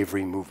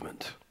anti-slavery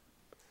movement.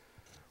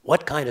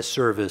 What kind of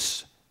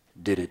service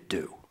did it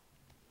do?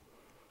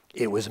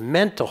 It was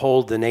meant to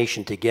hold the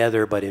nation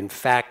together, but in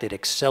fact it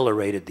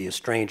accelerated the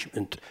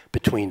estrangement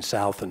between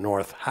South and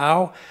North.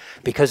 How?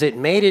 Because it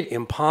made it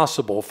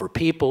impossible for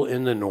people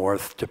in the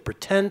North to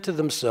pretend to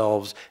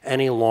themselves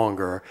any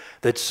longer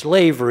that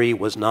slavery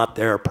was not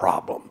their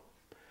problem,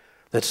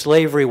 that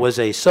slavery was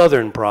a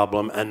Southern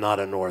problem and not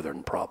a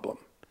Northern problem.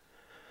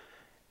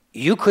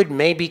 You could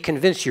maybe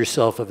convince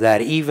yourself of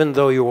that even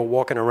though you were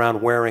walking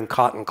around wearing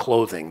cotton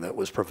clothing that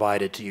was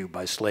provided to you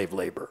by slave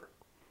labor.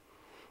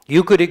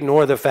 You could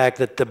ignore the fact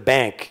that the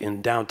bank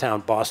in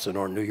downtown Boston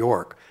or New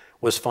York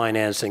was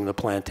financing the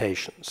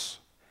plantations.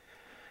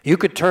 You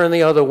could turn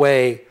the other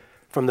way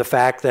from the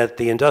fact that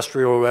the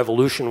Industrial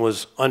Revolution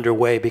was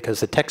underway because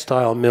the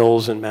textile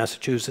mills in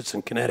Massachusetts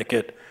and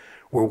Connecticut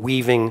were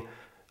weaving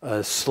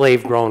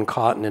slave-grown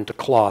cotton into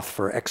cloth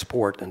for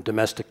export and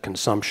domestic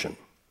consumption.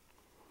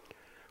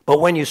 But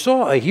when you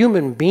saw a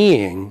human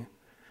being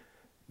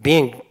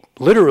being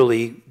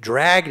literally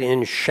dragged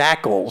in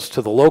shackles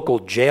to the local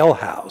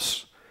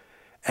jailhouse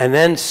and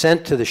then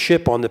sent to the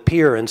ship on the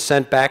pier and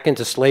sent back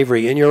into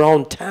slavery in your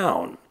own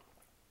town,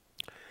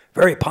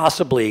 very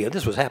possibly,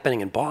 this was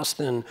happening in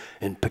Boston,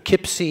 in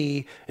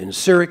Poughkeepsie, in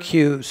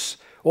Syracuse,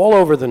 all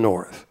over the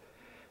North.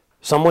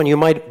 Someone you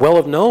might well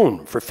have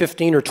known for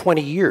 15 or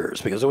 20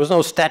 years because there was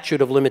no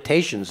statute of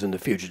limitations in the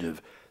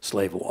Fugitive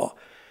Slave Law.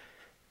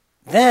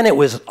 Then it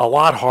was a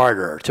lot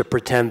harder to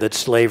pretend that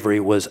slavery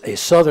was a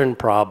Southern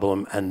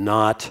problem and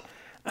not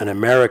an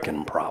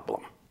American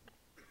problem.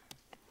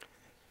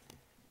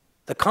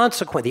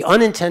 The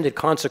unintended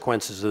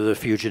consequences of the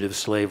Fugitive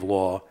Slave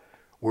Law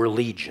were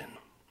legion.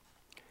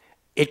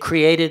 It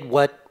created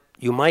what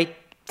you might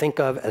think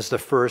of as the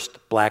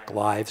first Black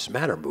Lives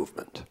Matter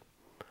movement.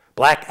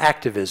 Black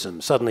activism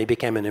suddenly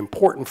became an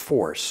important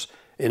force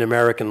in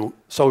American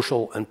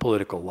social and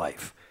political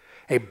life.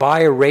 A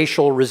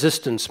biracial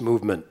resistance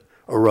movement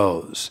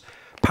arose.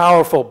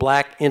 Powerful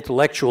black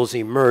intellectuals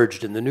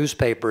emerged in the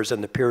newspapers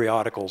and the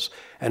periodicals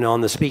and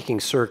on the speaking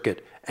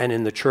circuit and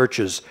in the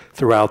churches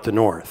throughout the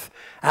North.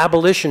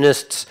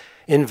 Abolitionists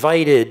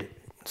invited, in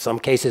some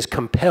cases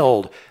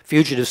compelled,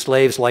 fugitive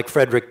slaves like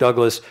Frederick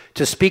Douglass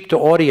to speak to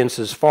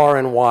audiences far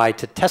and wide,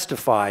 to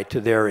testify to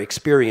their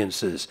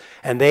experiences,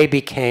 and they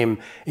became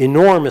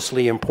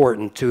enormously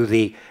important to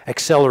the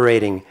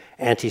accelerating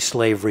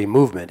anti-slavery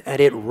movement. And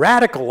it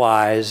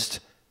radicalized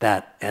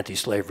that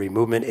anti-slavery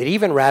movement. It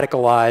even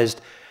radicalized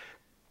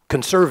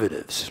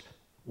conservatives.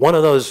 One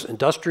of those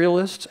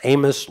industrialists,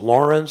 Amos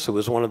Lawrence, who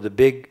was one of the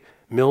big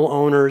mill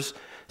owners,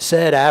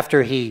 said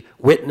after he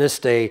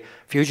witnessed a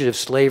fugitive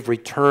slave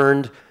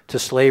returned to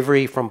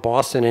slavery from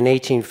Boston in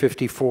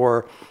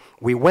 1854,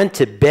 "We went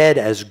to bed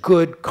as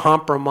good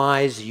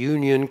compromise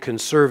Union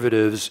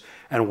conservatives,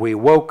 and we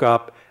woke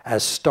up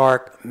as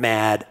stark,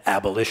 mad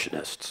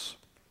abolitionists."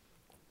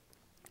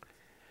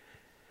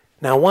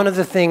 Now, one of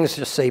the things,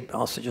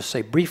 I'll just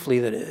say briefly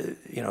that,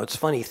 it's a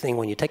funny thing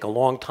when you take a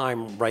long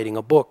time writing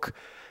a book,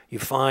 you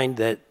find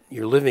that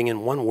you're living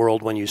in one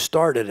world when you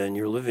start it and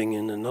you're living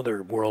in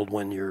another world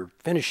when you're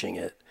finishing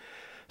it.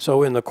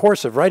 So in the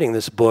course of writing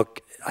this book,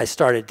 I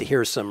started to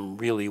hear some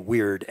really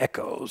weird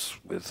echoes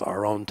with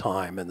our own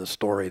time and the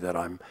story that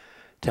I'm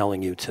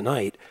telling you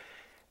tonight.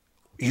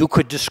 You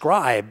could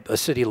describe a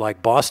city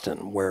like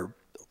Boston, where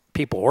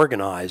people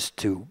organized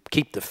to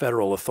keep the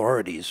federal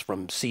authorities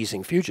from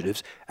seizing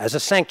fugitives, as a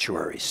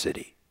sanctuary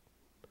city.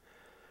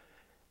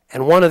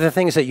 And one of the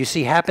things that you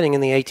see happening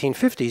in the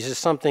 1850s is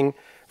something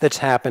that's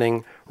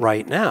happening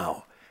right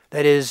now.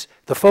 That is,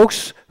 the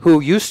folks who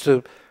used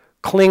to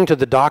cling to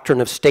the doctrine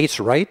of states'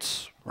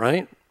 rights,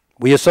 right?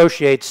 We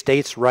associate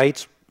states'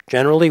 rights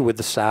generally with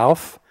the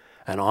South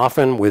and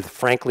often with,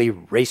 frankly,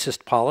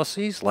 racist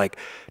policies like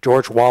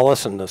George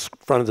Wallace in the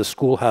front of the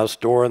schoolhouse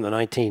door in the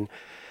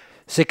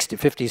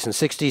 1950s and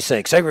 60s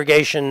saying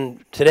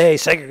segregation today,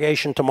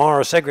 segregation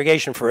tomorrow,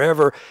 segregation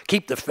forever,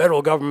 keep the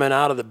federal government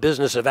out of the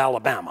business of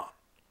Alabama.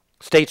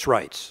 States'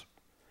 rights.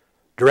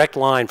 Direct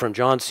line from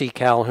John C.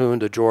 Calhoun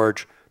to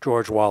George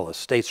Wallace,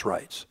 states'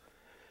 rights.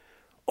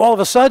 All of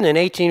a sudden in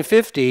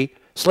 1850,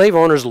 Slave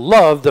owners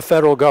loved the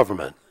federal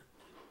government.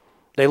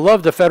 They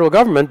loved the federal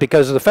government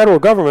because the federal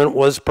government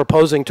was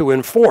proposing to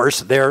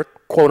enforce their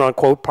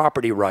quote-unquote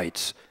property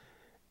rights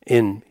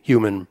in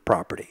human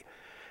property.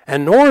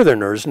 And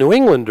Northerners, New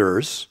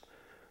Englanders,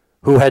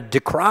 who had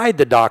decried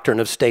the doctrine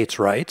of states'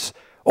 rights,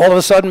 all of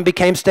a sudden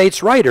became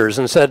states' righters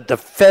and said, the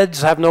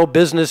feds have no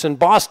business in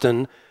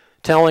Boston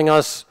telling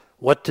us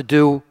what to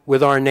do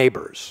with our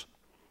neighbors.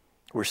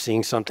 We're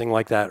seeing something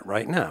like that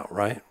right now,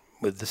 right?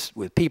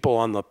 With people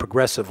on the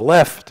progressive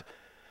left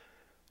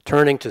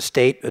turning to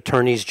state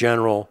attorneys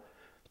general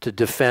to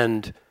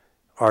defend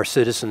our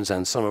citizens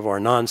and some of our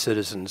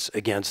non-citizens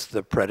against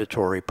the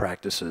predatory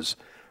practices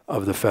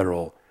of the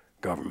federal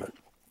government.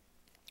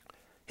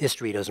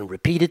 History doesn't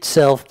repeat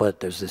itself, but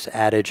there's this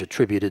adage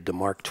attributed to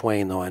Mark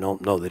Twain, though I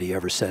don't know that he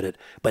ever said it,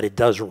 but it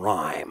does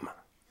rhyme.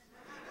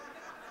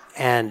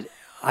 And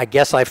I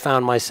guess I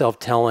found myself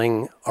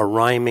telling a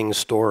rhyming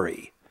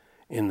story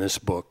in this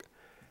book.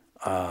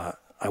 I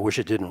wish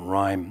it didn't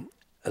rhyme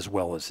as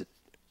well as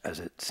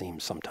it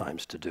seems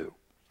sometimes to do.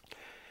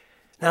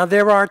 Now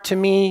there are, to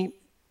me,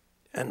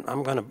 and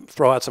I'm going to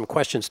throw out some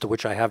questions to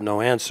which I have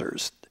no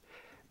answers,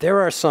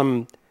 there are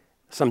some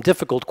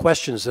difficult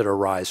questions that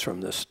arise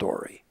from this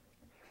story.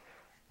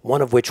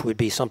 One of which would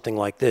be something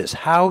like this: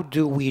 how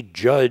do we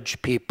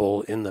judge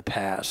people in the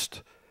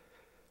past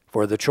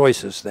for the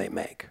choices they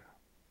make?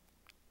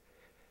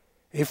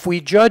 If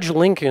we judge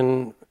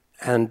Lincoln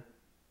and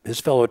his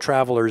fellow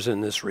travelers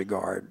in this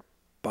regard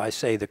by,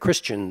 say, the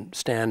Christian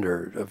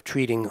standard of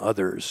treating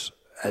others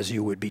as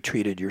you would be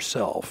treated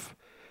yourself,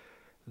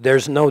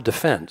 there's no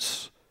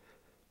defense.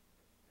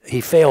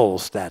 He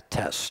fails that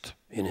test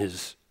in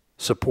his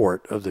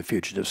support of the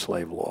fugitive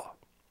slave law.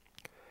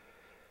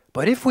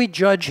 But if we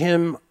judge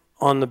him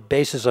on the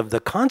basis of the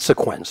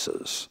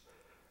consequences,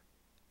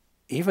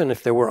 even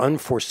if there were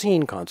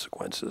unforeseen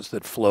consequences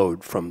that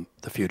flowed from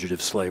the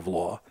fugitive slave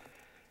law,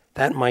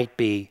 that might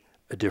be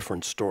a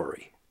different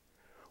story.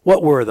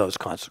 What were those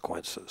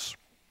consequences?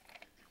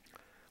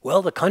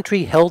 Well, the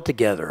country held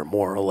together,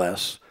 more or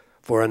less,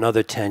 for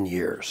another 10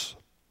 years.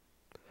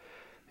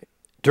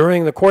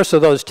 During the course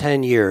of those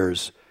 10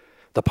 years,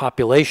 the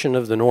population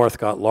of the North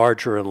got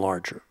larger and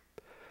larger.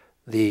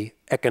 The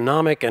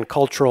economic and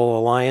cultural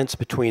alliance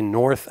between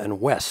North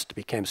and West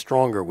became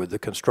stronger with the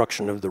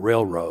construction of the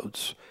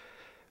railroads,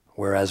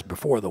 whereas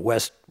before the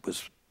West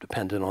was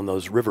dependent on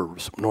those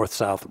rivers,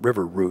 north-south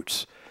river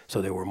routes,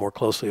 so they were more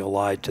closely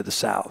allied to the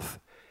South.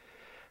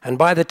 And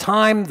by the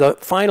time the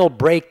final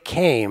break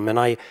came, and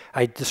I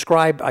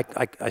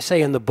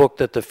say in the book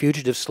that the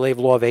Fugitive Slave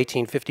Law of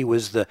 1850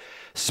 was the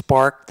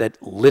spark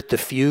that lit the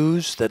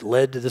fuse that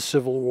led to the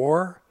Civil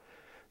War.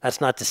 That's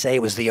not to say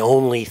it was the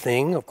only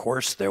thing. Of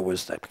course, there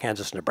was the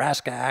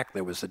Kansas-Nebraska Act,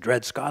 there was the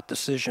Dred Scott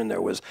decision,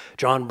 there was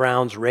John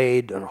Brown's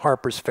raid on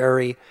Harper's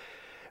Ferry.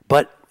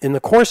 But in the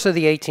course of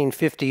the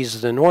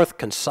 1850s, the North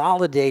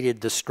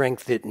consolidated the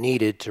strength it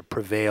needed to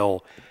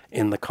prevail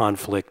in the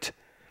conflict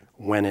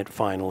when it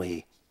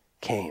finally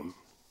came.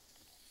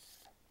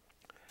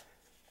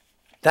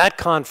 That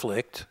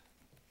conflict,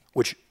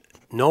 which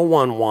no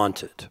one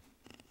wanted,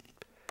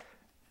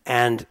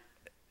 and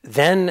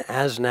then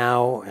as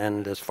now,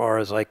 and as far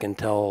as I can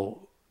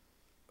tell,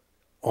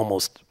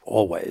 almost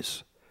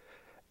always,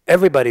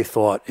 everybody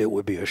thought it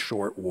would be a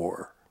short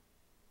war,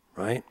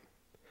 right? It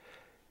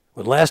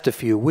would last a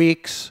few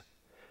weeks,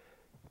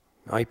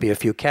 might be a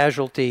few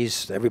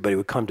casualties, everybody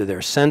would come to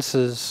their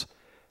senses,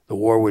 the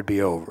war would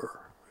be over.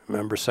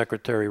 Remember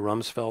Secretary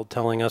Rumsfeld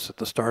telling us at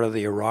the start of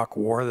the Iraq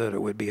War that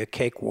it would be a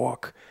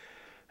cakewalk?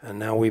 And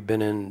now we've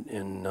been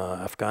in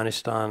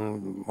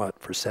Afghanistan,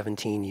 for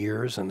 17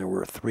 years, and there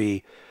were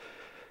 3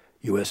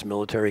 U.S.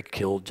 military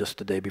killed just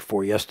the day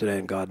before yesterday,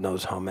 and God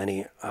knows how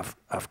many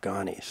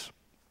Afghanis.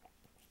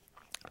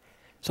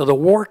 So the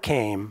war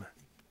came,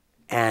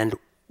 and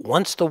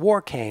once the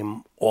war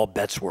came, all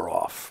bets were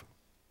off.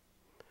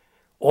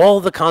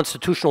 All the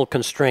constitutional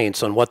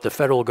constraints on what the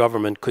federal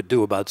government could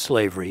do about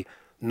slavery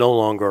no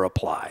longer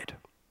applied.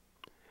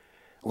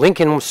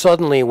 Lincoln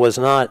suddenly was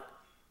not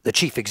the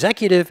chief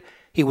executive,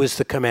 he was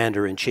the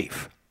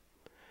commander-in-chief.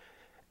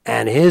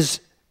 And his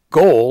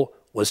goal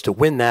was to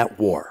win that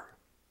war,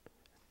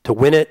 to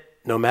win it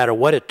no matter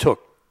what it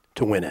took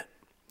to win it.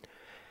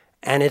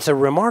 And it's a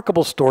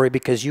remarkable story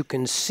because you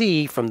can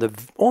see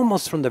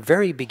almost from the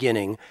very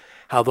beginning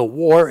how the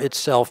war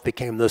itself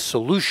became the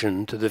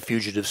solution to the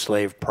fugitive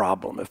slave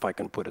problem, if I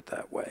can put it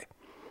that way.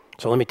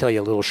 So let me tell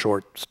you a little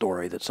short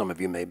story that some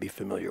of you may be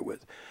familiar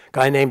with. A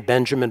guy named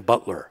Benjamin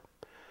Butler,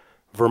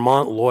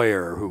 Vermont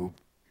lawyer who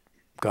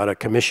got a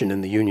commission in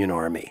the Union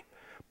Army.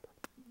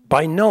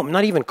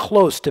 Not even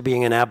close to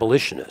being an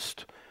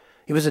abolitionist.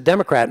 He was a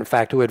Democrat, in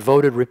fact, who had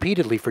voted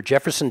repeatedly for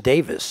Jefferson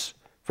Davis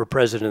for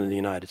president of the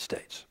United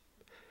States.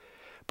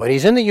 But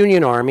he's in the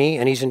Union Army,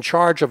 and he's in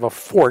charge of a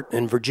fort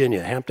in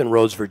Virginia, Hampton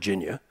Roads,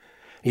 Virginia.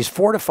 He's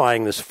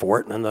fortifying this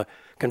fort, and the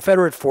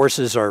Confederate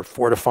forces are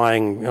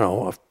fortifying,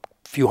 a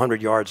few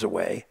hundred yards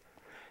away.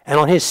 And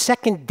on his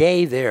second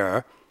day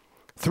there,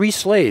 3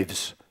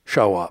 slaves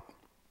show up.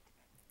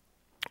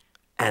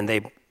 And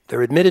they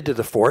they're admitted to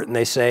the fort, and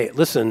they say,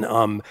 listen,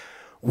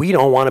 we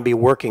don't want to be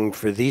working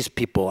for these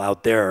people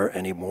out there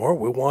anymore.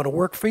 We want to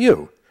work for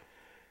you.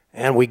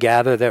 And we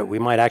gather that we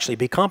might actually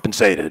be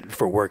compensated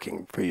for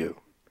working for you.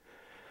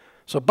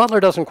 So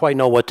Butler doesn't quite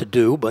know what to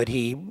do, but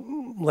he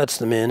lets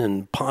them in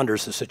and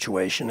ponders the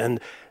situation. And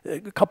a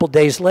couple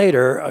days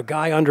later, a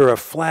guy under a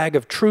flag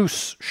of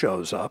truce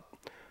shows up,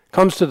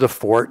 comes to the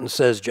fort and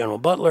says, General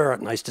Butler,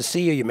 nice to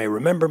see you. You may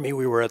remember me.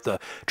 We were at the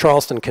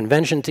Charleston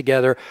Convention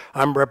together.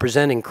 I'm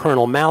representing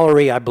Colonel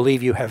Mallory. I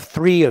believe you have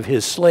 3 of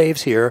his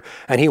slaves here,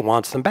 and he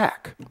wants them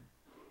back.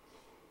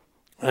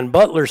 And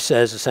Butler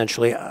says,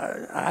 essentially,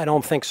 I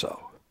don't think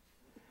so.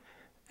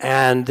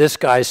 And this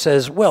guy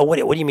says, well, what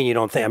do you mean you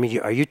don't think? I mean,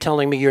 are you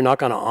telling me you're not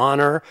going to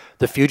honor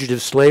the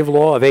Fugitive Slave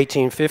Law of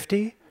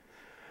 1850?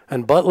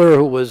 And Butler,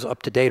 who was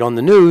up to date on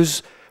the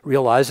news,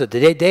 realized that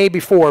the day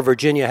before,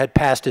 Virginia had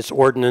passed its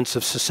ordinance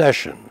of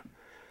secession.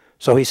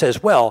 So he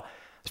says, well,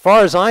 as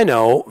far as I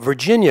know,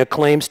 Virginia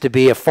claims to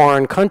be a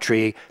foreign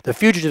country. The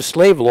Fugitive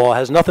Slave Law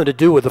has nothing to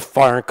do with a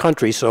foreign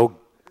country, so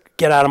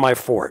get out of my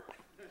fort.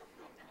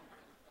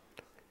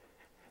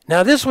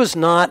 Now, this was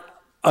not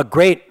a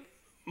great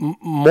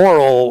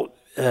moral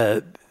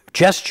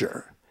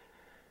gesture,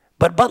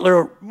 but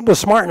Butler was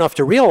smart enough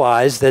to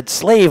realize that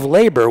slave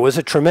labor was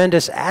a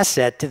tremendous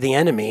asset to the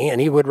enemy,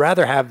 and he would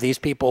rather have these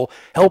people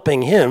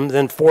helping him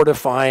than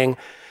fortifying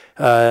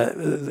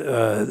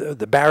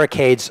the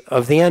barricades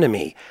of the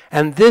enemy.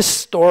 And this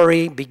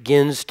story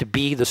begins to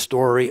be the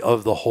story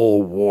of the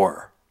whole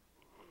war.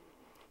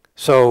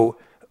 So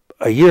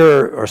a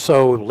year or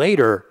so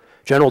later,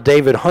 General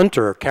David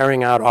Hunter,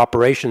 carrying out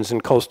operations in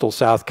coastal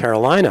South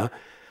Carolina,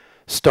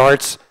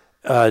 starts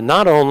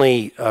not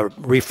only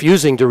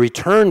refusing to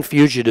return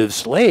fugitive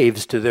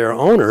slaves to their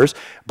owners,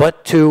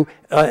 but to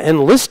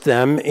enlist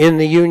them in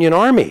the Union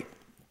Army.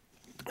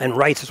 And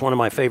writes, it's one of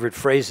my favorite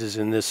phrases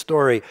in this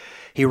story,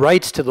 he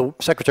writes to the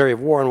Secretary of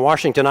War in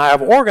Washington, I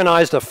have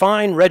organized a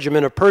fine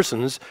regiment of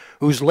persons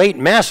whose late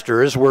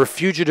masters were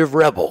fugitive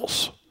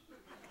rebels.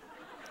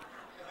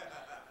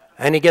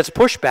 And he gets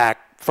pushback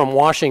from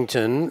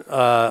Washington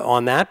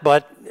on that,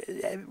 but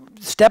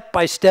step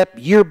by step,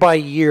 year by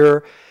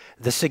year,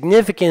 the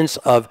significance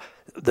of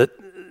the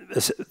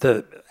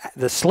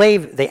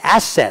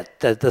asset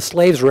that the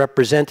slaves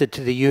represented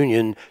to the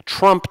Union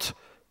trumped,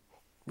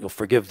 you'll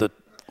forgive the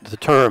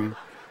term,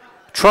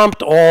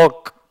 trumped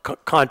all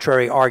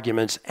contrary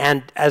arguments.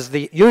 And as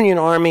the Union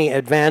Army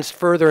advanced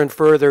further and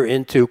further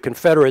into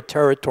Confederate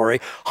territory,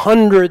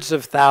 hundreds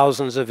of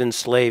thousands of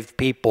enslaved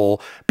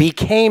people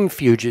became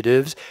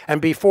fugitives.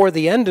 And before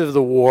the end of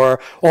the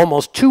war,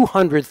 almost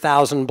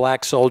 200,000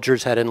 black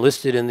soldiers had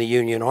enlisted in the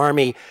Union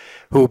Army,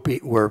 who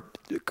were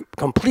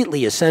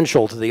completely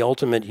essential to the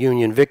ultimate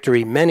Union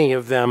victory, many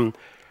of them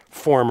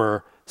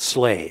former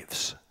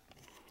slaves.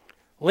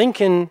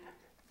 Lincoln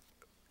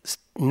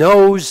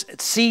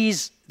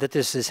sees that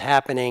this is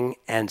happening,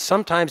 and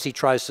sometimes he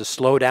tries to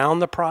slow down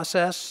the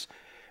process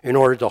in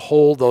order to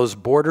hold those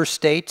border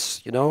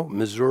states, you know,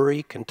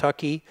 Missouri,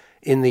 Kentucky,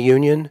 in the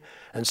Union,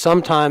 and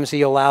sometimes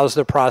he allows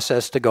the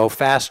process to go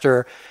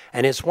faster,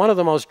 and it's one of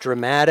the most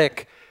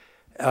dramatic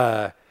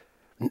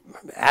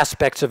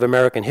aspects of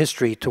American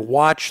history to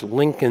watch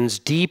Lincoln's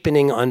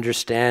deepening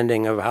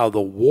understanding of how the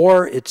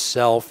war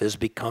itself has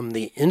become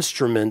the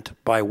instrument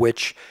by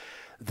which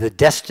the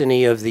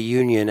destiny of the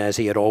Union, as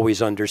he had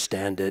always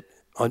understood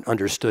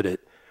it,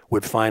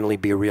 would finally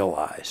be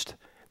realized.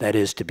 That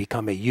is, to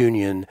become a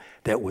Union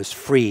that was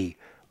free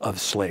of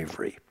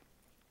slavery.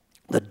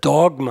 The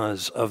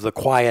dogmas of the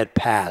quiet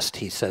past,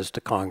 he says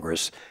to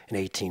Congress in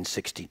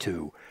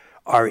 1862,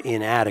 are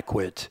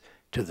inadequate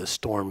to the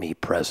stormy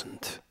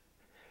present.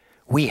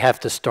 We have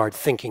to start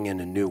thinking in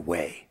a new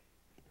way.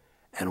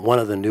 And one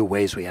of the new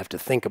ways we have to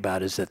think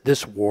about is that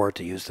this war,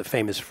 to use the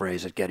famous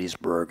phrase at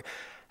Gettysburg,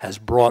 has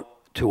brought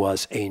to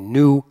us a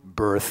new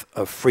birth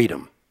of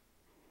freedom.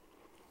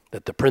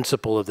 That the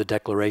principle of the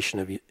Declaration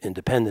of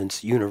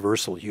Independence,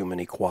 universal human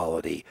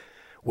equality,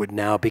 would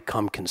now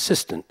become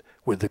consistent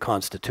with the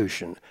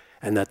Constitution,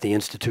 and that the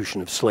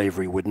institution of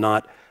slavery would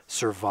not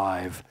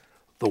survive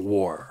the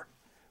war,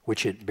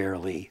 which it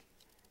barely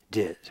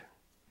did.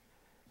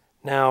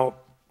 Now,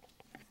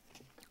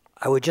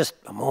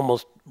 I'm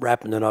almost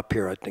wrapping it up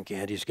here. I think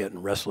Andy's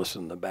getting restless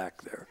in the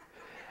back there.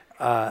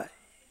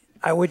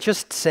 I would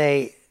just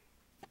say,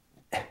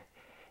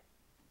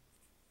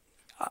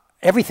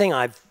 everything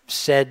I've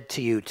said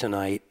to you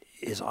tonight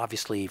is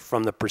obviously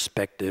from the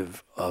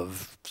perspective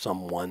of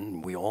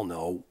someone we all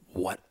know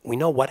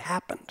what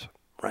happened,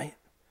 right?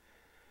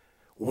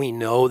 We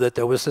know that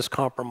there was this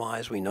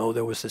compromise. We know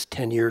there was this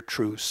 10-year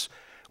truce.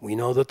 We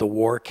know that the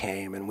war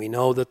came, and we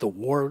know that the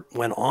war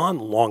went on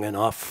long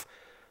enough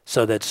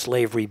so that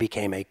slavery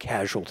became a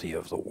casualty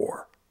of the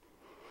war.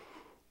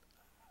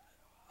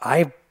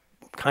 I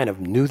kind of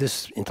knew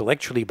this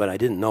intellectually, but I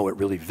didn't know it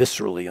really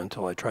viscerally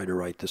until I tried to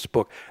write this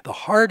book. The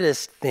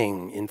hardest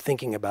thing in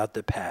thinking about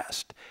the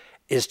past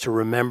is to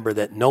remember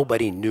that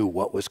nobody knew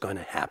what was going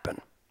to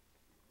happen.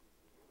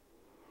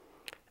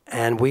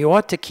 And we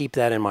ought to keep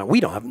that in mind. We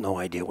don't have no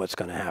idea what's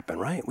going to happen,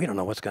 right? We don't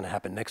know what's going to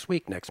happen next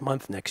week, next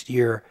month, next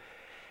year.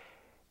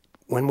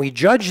 When we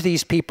judge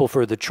these people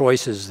for the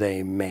choices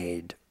they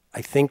made,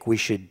 I think we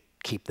should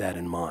keep that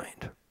in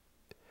mind.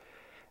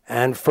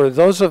 And for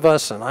those of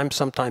us, and I'm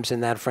sometimes in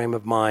that frame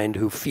of mind,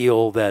 who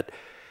feel that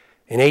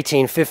in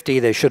 1850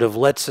 they should have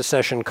let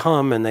secession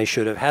come and they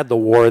should have had the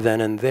war then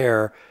and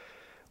there,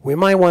 we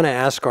might want to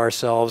ask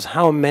ourselves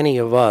how many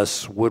of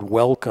us would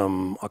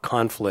welcome a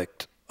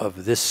conflict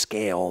of this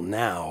scale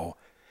now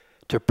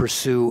to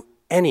pursue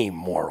any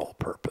moral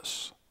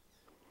purpose.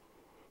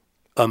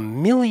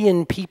 1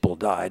 million people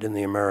died in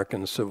the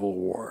American Civil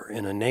War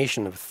in a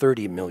nation of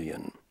 30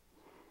 million.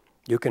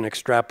 You can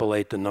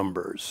extrapolate the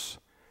numbers.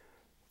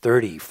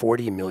 30,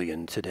 40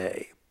 million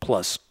today,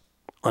 plus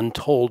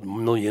untold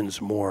millions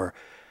more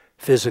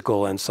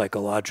physical and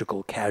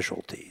psychological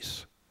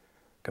casualties.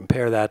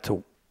 Compare that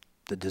to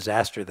the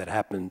disaster that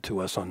happened to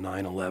us on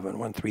 9/11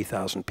 when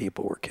 3,000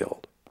 people were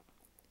killed.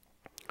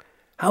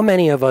 How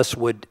many of us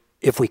would,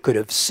 if we could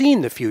have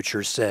seen the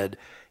future, said,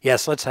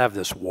 yes, let's have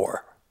this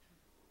war?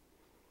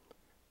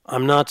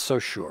 I'm not so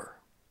sure.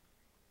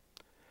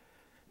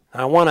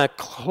 I want to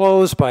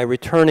close by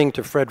returning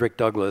to Frederick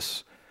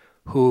Douglass,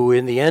 who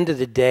in the end of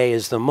the day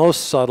is the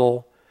most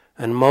subtle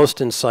and most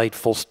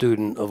insightful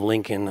student of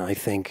Lincoln, I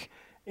think,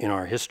 in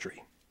our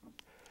history.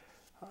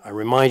 I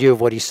remind you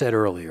of what he said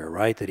earlier,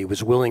 right? That he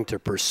was willing to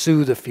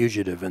pursue the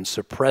fugitive and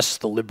suppress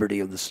the liberty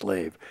of the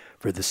slave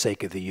for the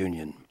sake of the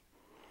Union.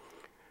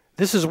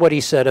 This is what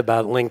he said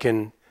about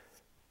Lincoln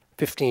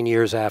 15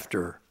 years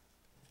after,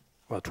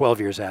 well, 12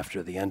 years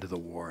after the end of the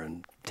war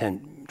and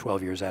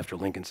 12 years after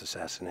Lincoln's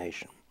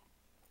assassination.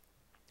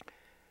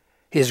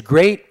 His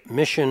great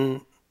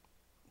mission,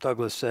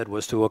 Douglass said,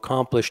 was to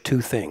accomplish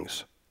two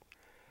things.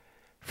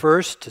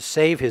 First, to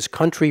save his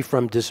country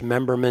from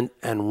dismemberment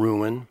and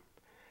ruin,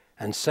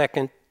 and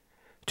second,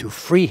 to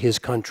free his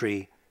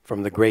country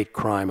from the great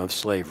crime of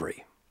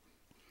slavery.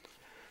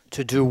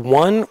 To do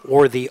one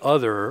or the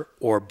other,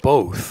 or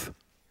both,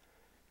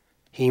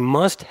 he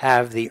must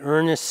have the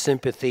earnest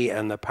sympathy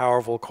and the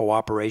powerful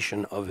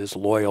cooperation of his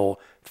loyal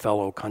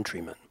fellow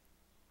countrymen.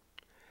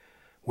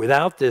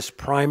 Without this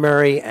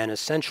primary and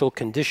essential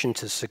condition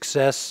to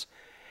success,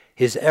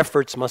 his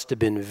efforts must have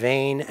been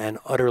vain and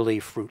utterly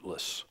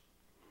fruitless.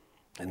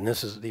 And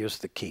here's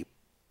the key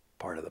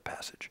part of the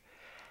passage.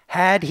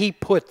 Had he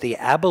put the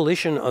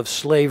abolition of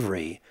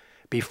slavery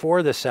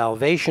before the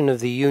salvation of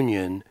the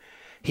Union,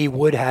 he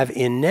would have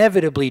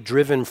inevitably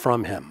driven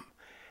from him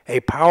a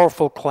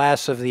powerful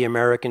class of the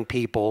American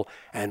people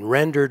and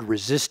rendered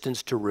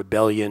resistance to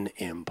rebellion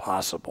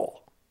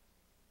impossible.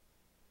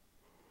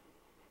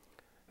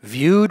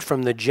 Viewed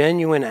from the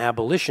genuine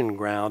abolition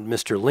ground,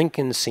 Mr.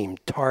 Lincoln seemed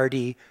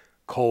tardy,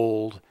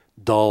 cold,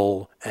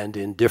 dull, and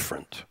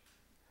indifferent.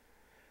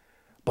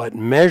 But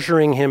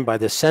measuring him by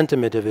the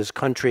sentiment of his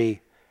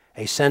country,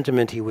 a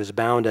sentiment he was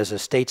bound as a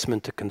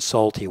statesman to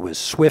consult, he was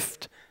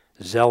swift,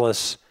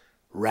 zealous,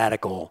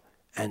 radical,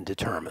 and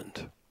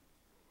determined.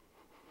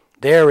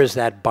 There is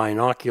that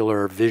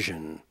binocular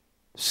vision,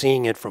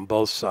 seeing it from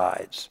both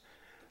sides,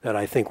 that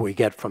I think we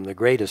get from the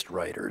greatest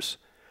writers,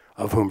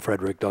 of whom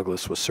Frederick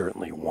Douglass was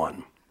certainly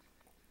one.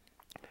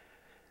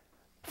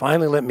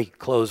 Finally, let me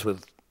close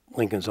with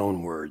Lincoln's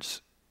own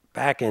words.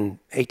 Back in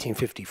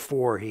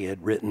 1854, he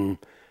had written,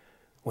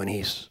 when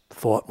he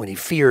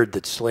feared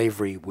that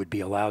slavery would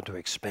be allowed to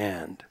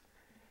expand,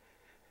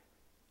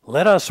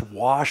 "Let us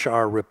wash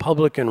our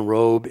Republican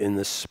robe in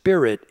the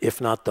spirit, if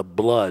not the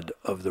blood,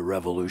 of the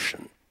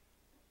Revolution."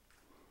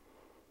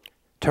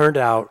 Turned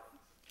out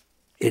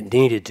it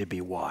needed to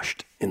be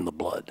washed in the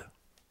blood.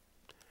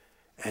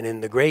 And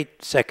in the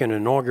great second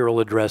inaugural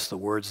address, the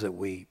words that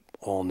we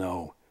all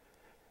know,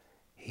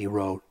 he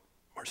wrote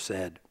or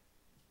said,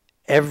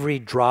 "Every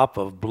drop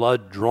of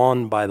blood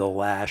drawn by the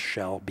lash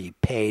shall be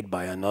paid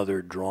by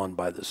another drawn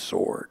by the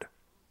sword.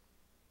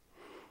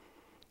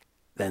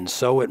 Then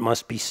so it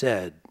must be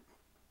said,"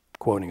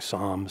 quoting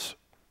Psalms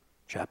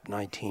chapter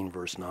 19,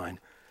 verse 9,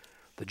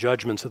 "the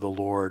judgments of the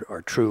Lord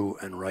are true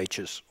and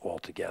righteous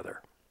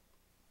altogether."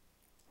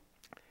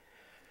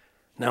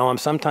 Now, I'm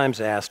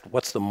sometimes asked,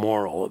 what's the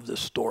moral of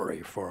this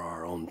story for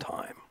our own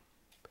time?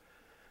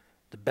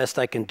 The best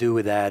I can do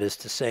with that is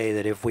to say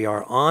that if we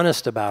are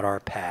honest about our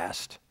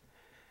past,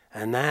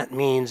 and that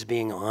means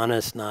being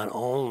honest not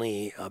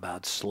only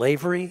about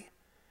slavery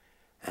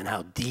and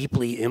how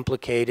deeply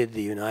implicated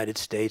the United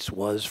States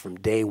was from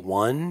day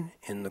one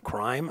in the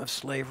crime of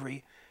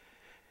slavery,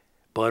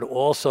 but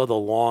also the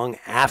long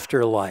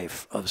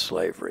afterlife of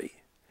slavery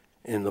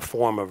in the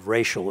form of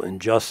racial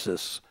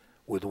injustice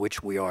with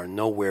which we are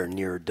nowhere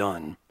near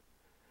done.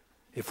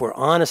 If we're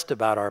honest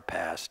about our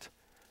past,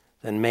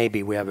 then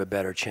maybe we have a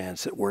better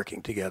chance at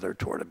working together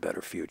toward a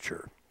better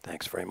future.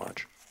 Thanks very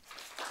much.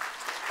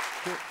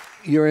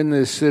 You're in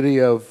the city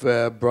of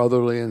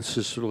brotherly and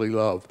sisterly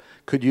love.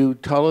 Could you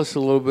tell us a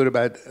little bit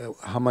about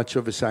how much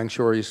of a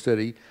sanctuary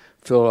city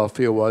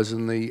Philadelphia was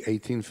in the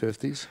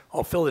 1850s?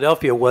 Oh,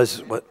 Philadelphia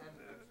was what?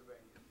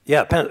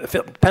 Yeah,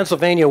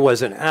 Pennsylvania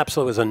was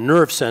was a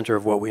nerve center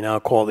of what we now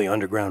call the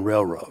Underground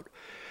Railroad.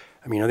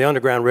 I mean, the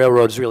Underground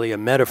Railroad is really a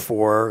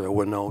metaphor. There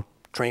were no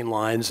train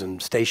lines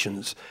and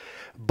stations,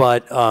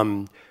 but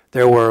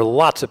there were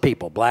lots of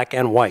people, black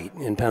and white,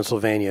 in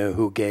Pennsylvania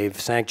who gave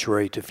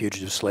sanctuary to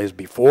fugitive slaves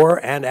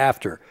before and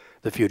after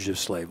the fugitive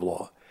slave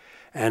law.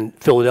 And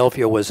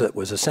Philadelphia was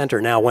a center.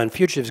 Now, when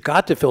fugitives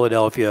got to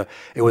Philadelphia,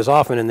 it was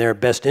often in their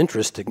best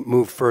interest to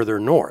move further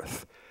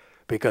north,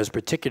 because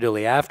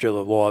particularly after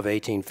the law of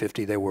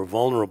 1850, they were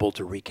vulnerable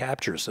to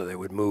recapture, so they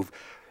would move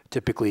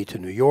typically to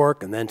New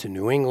York and then to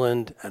New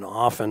England and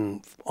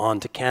often on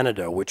to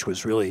Canada, which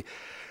was really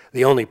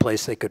the only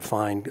place they could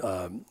find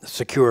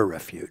secure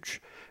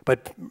refuge.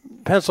 But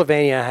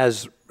Pennsylvania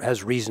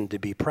has reason to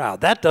be proud.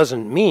 That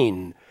doesn't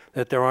mean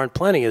that there aren't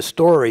plenty of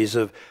stories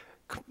of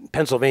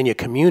Pennsylvania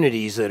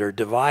communities that are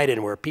divided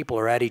and where people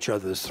are at each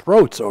other's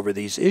throats over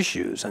these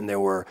issues. And there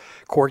were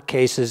court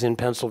cases in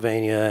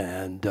Pennsylvania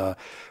and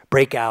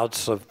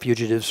breakouts of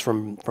fugitives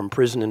from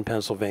prison in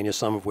Pennsylvania,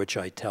 some of which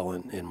I tell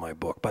in my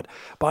book. But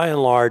by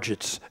and large,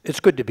 it's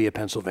good to be a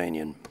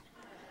Pennsylvanian.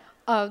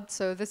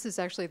 So this is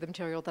actually the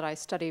material that I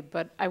studied,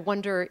 but I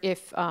wonder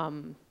if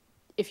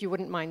you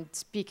wouldn't mind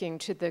speaking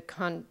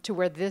to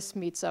where this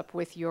meets up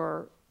with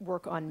your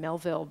work on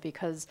Melville,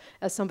 because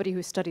as somebody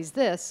who studies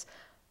this,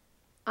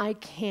 I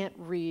can't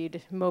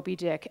read Moby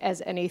Dick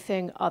as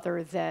anything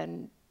other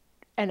than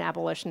an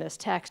abolitionist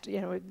text,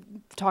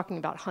 talking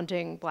about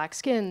hunting black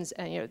skins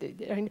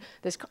and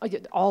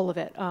all of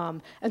it.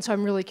 And so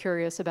I'm really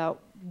curious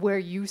about where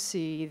you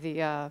see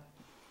the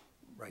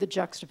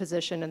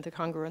juxtaposition and the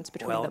congruence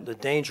between them. Well, the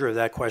danger of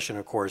that question,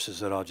 of course, is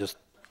that I'll just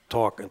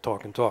talk and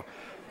talk and talk.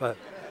 But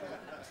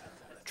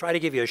try to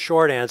give you a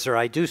short answer.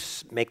 I do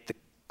make the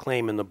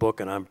claim in the book,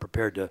 and I'm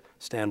prepared to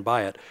stand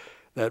by it,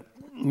 that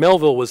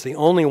Melville was the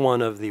only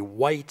one of the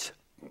white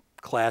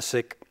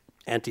classic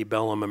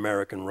antebellum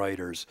American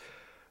writers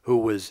who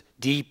was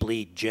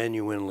deeply,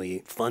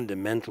 genuinely,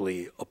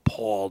 fundamentally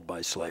appalled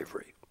by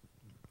slavery.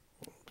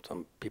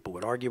 Some people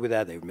would argue with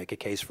that. They would make a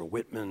case for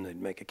Whitman. They'd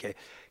make a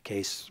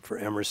case for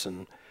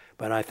Emerson.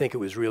 But I think it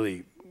was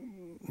really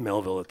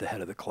Melville at the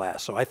head of the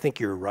class. So I think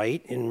you're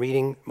right in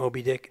reading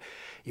Moby Dick.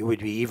 You would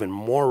be even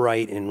more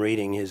right in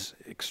reading his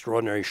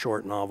extraordinary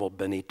short novel,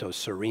 Benito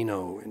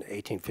Cereno, in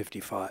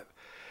 1855.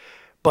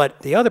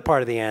 But the other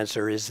part of the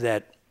answer is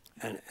that,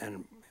 and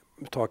I'm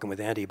talking with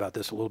Andy about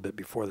this a little bit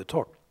before the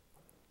talk,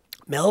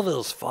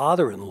 Melville's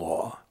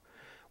father-in-law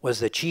was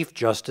the Chief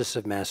Justice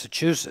of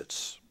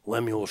Massachusetts,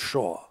 Lemuel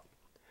Shaw,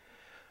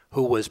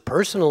 who was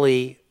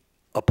personally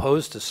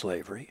opposed to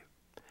slavery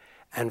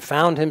and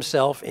found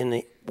himself in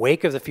the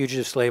wake of the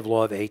Fugitive Slave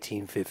Law of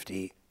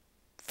 1850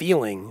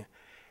 feeling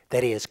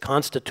that his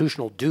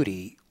constitutional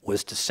duty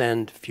was to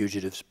send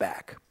fugitives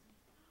back.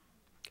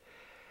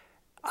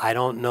 I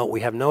don't know,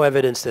 we have no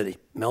evidence that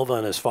Melville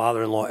and his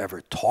father-in-law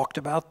ever talked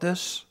about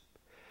this,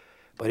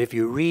 but if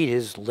you read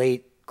his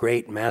late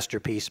great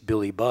masterpiece,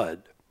 Billy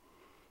Budd,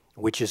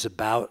 which is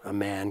about a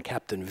man,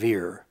 Captain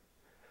Vere,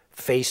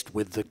 faced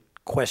with the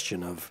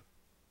question of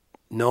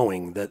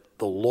knowing that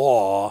the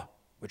law,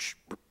 which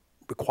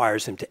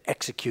requires him to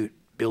execute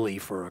Billy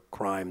for a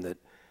crime that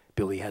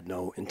Billy had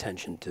no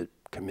intention to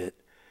commit,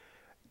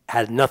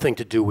 had nothing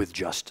to do with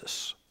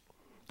justice.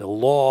 The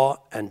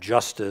law and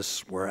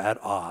justice were at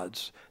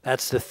odds.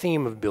 That's the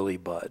theme of Billy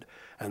Budd.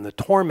 And the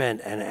torment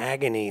and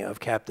agony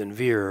of Captain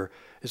Vere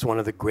is one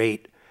of the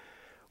great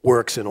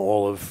works in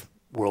all of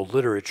world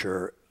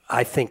literature.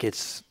 I think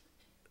it's,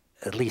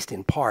 at least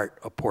in part,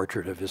 a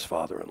portrait of his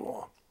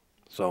father-in-law.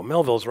 So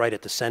Melville's right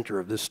at the center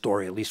of this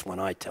story, at least when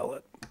I tell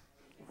it.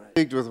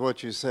 Intrigued with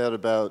what you said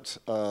about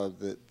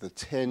the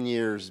 10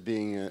 years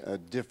being a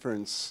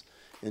difference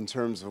in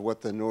terms of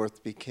what the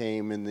North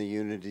became in the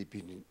unity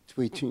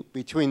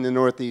between the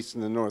Northeast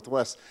and the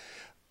Northwest.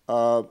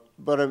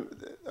 But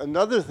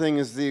another thing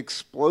is the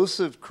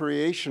explosive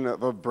creation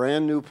of a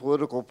brand new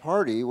political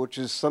party, which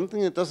is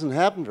something that doesn't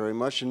happen very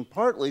much, and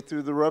partly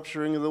through the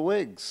rupturing of the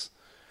Whigs.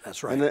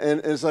 That's right.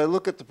 And as I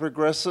look at the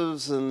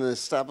progressives and the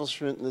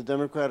establishment in the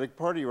Democratic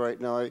Party right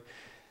now,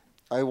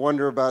 I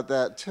wonder about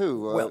that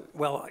too.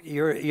 Well,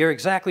 you're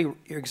exactly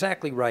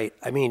right.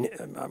 I mean,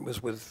 I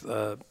was with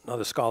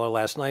another scholar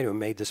last night who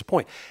made this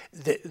point.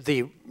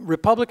 The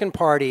Republican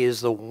Party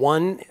is the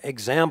one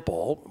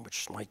example,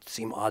 which might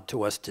seem odd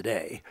to us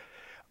today,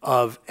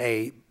 of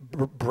a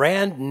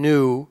brand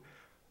new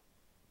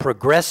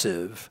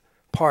progressive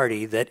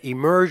party that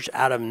emerged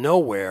out of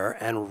nowhere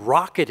and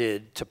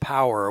rocketed to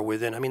power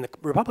within. I mean, the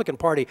Republican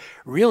Party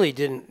really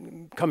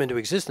didn't come into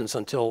existence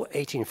until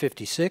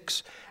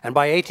 1856, and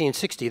by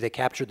 1860 they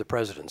captured the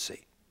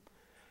presidency.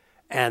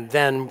 And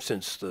then,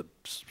 since the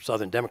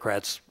Southern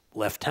Democrats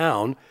left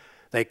town,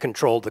 they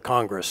controlled the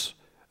Congress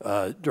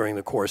during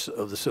the course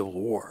of the Civil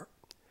War.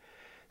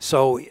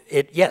 So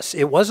yes,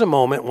 it was a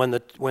moment when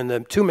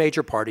the two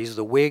major parties,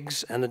 the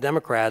Whigs and the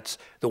Democrats,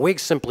 the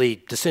Whigs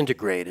simply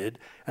disintegrated,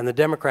 and the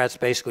Democrats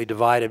basically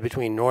divided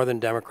between Northern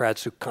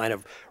Democrats who kind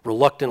of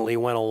reluctantly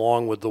went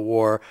along with the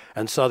war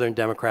and Southern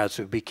Democrats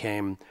who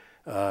became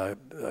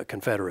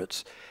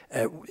Confederates.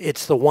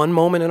 It's the one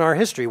moment in our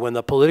history when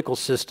the political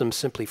system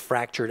simply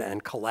fractured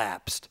and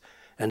collapsed,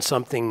 and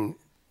something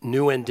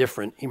new and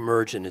different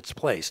emerged in its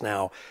place.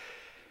 Now,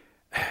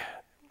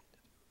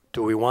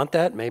 do we want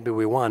that? Maybe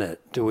we want it.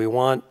 Do we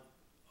want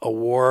a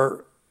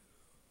war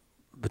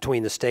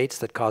between the states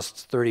that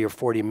costs 30 or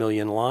 40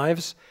 million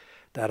lives?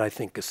 That, I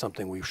think, is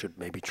something we should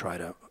maybe try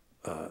to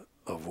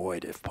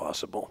avoid if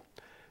possible.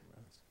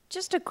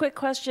 Just a quick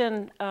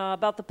question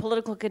about the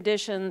political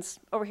conditions,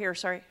 over here,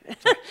 sorry,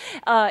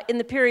 in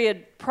the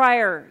period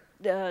prior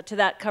to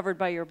that covered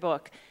by your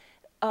book.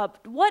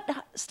 What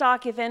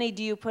stock, if any,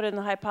 do you put in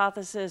the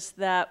hypothesis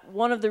that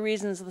one of the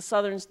reasons the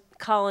southern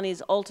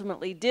colonies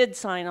ultimately did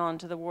sign on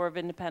to the War of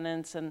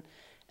Independence and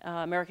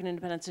American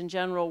independence in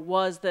general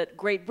was that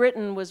Great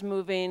Britain was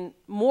moving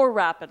more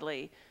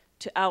rapidly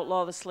to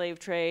outlaw the slave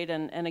trade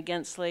and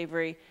against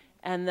slavery,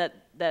 and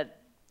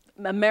that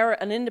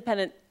an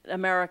independent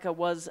America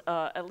was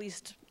at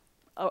least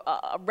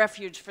a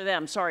refuge for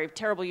them? Sorry,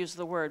 terrible use of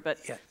the word, but...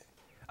 Yeah.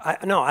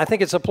 No, I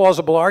think it's a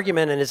plausible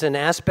argument, and it's an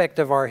aspect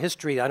of our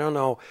history. I don't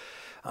know,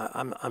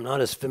 I'm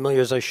not as familiar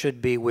as I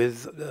should be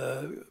with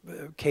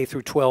K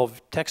through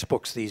 12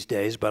 textbooks these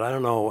days, but I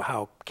don't know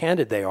how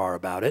candid they are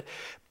about it.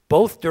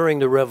 Both during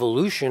the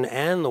Revolution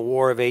and the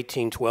War of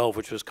 1812,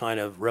 which was kind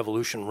of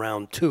Revolution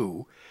Round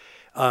 2,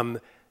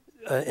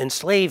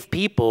 enslaved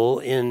people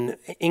in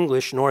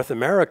English North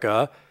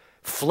America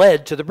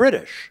fled to the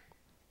British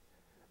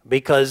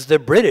because the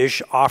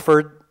British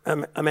offered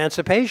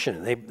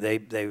emancipation.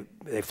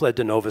 They fled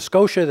to Nova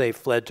Scotia. They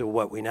fled to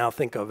what we now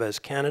think of as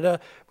Canada,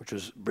 which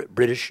was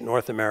British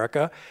North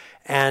America.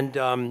 And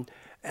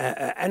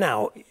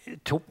now,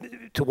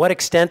 to what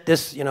extent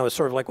this, is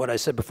sort of like what I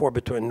said before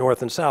between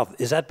North and South.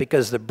 Is that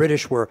because the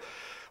British were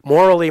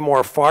morally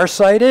more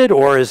farsighted,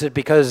 or is it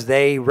because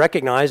they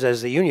recognized,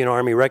 as the Union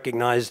Army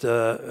recognized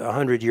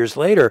 100 years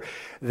later,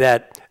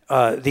 that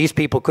these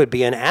people could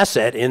be an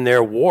asset in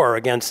their war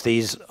against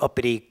these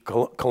uppity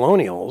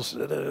colonials?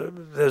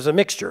 There's a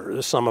mixture,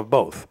 there's some of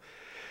both.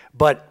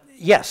 But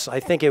yes,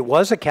 I think it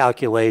was a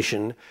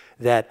calculation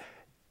that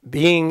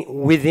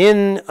being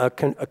within a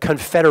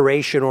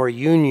confederation or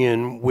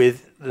union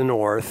with the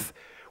North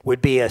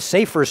would be a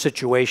safer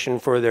situation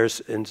for their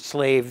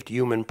enslaved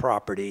human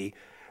property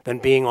than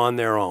being on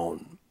their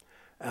own.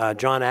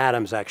 John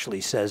Adams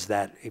actually says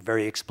that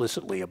very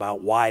explicitly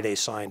about why they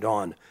signed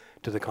on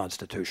to the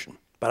Constitution.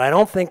 But I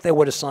don't think they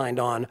would have signed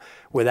on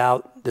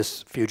without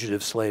this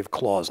fugitive slave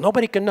clause.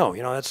 Nobody can know.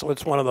 It's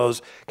one of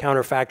those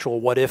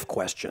counterfactual what-if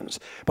questions.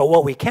 But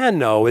what we can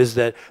know is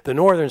that the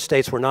northern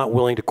states were not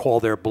willing to call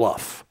their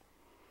bluff.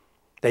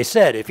 They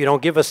said, if you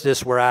don't give us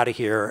this, we're out of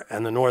here.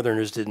 And the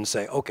northerners didn't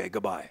say, okay,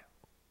 goodbye.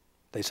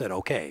 They said,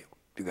 okay,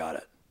 you got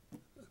it.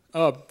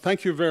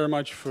 Thank you very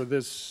much for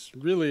this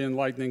really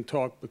enlightening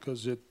talk,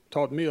 because it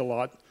taught me a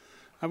lot.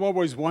 I've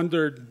always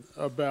wondered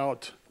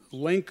about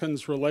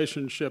Lincoln's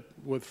relationship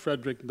with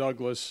Frederick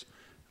Douglass.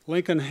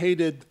 Lincoln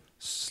hated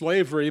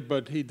slavery,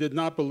 but he did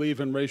not believe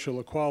in racial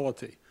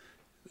equality.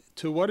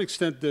 To what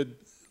extent did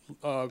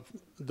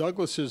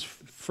Douglass's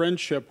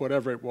friendship,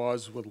 whatever it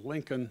was, with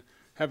Lincoln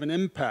have an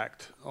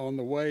impact on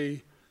the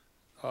way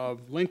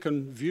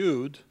Lincoln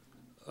viewed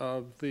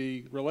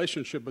the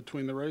relationship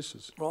between the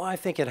races? Well, I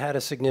think it had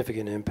a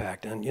significant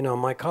impact. And,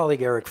 my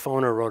colleague Eric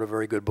Foner wrote a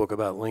very good book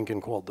about Lincoln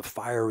called The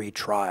Fiery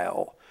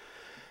Trial,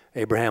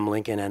 Abraham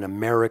Lincoln and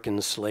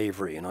American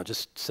Slavery. And I'll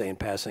just say in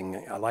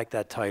passing, I like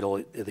that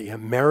title. The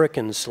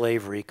American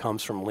slavery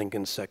comes from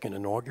Lincoln's second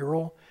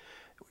inaugural.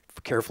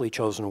 Carefully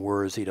chosen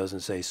words. He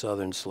doesn't say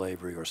Southern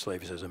slavery or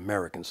slavery, he says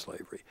American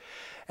slavery.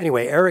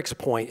 Anyway, Eric's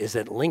point is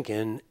that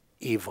Lincoln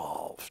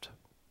evolved.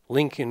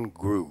 Lincoln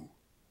grew.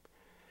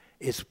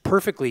 It's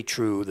perfectly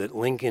true that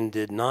Lincoln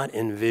did not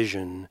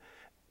envision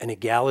an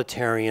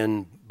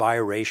egalitarian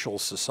biracial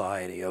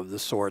society of the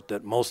sort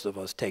that most of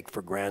us take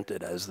for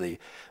granted as the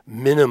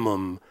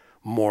minimum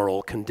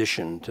moral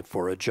condition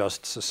for a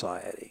just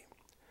society.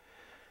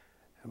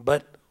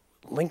 But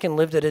Lincoln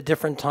lived at a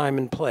different time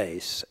and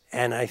place,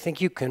 and I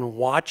think you can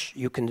watch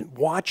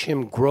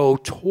him grow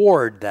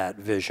toward that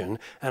vision,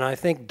 and I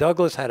think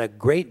Douglass had a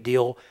great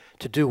deal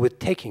to do with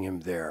taking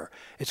him there.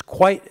 It's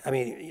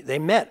they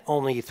met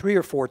only 3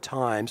 or 4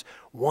 times.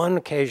 One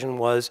occasion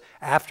was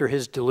after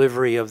his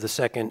delivery of the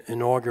second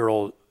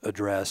inaugural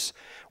address,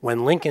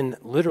 when Lincoln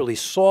literally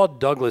saw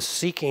Douglass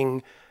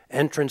seeking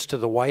entrance to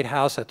the White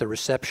House at the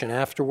reception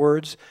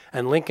afterwards,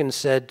 and Lincoln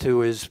said to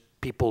his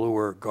people who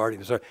were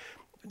guarding,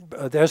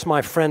 there's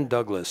my friend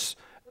Douglass,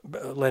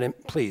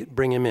 please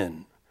bring him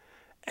in.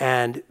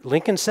 And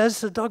Lincoln says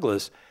to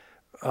Douglass,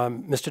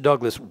 Mr.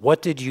 Douglass,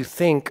 what did you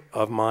think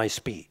of my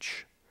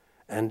speech?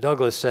 And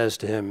Douglass says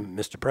to him,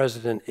 Mr.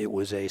 President, it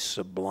was a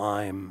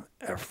sublime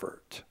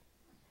effort.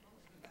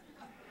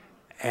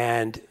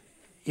 And,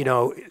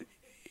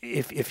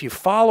 if you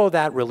follow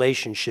that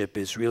relationship,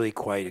 is really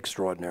quite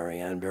extraordinary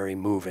and very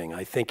moving.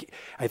 I think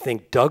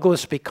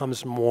Douglass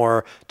becomes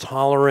more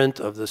tolerant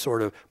of the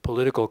sort of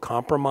political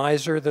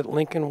compromiser that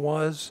Lincoln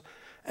was,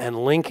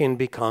 and Lincoln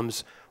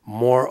becomes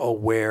more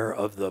aware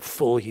of the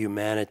full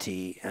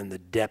humanity and the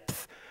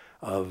depth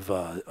of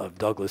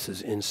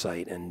Douglas's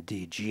insight and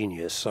indeed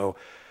genius. So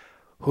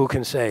who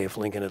can say if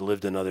Lincoln had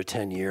lived another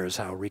 10 years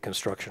how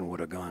Reconstruction would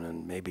have gone,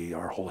 and maybe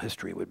our whole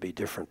history would be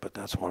different, but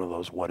that's one of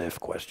those what-if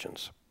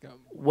questions.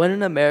 When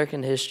in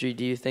American history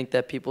do you think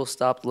that people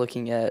stopped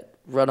looking at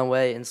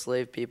runaway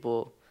enslaved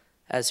people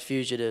as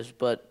fugitives,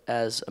 but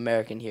as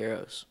American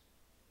heroes?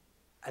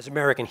 As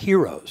American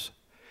heroes?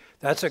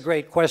 That's a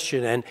great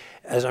question, and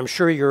as I'm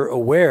sure you're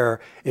aware,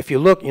 if you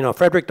look,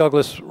 Frederick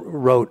Douglass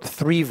wrote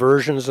 3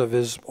 versions of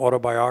his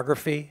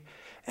autobiography,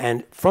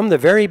 and from the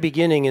very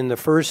beginning in the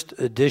first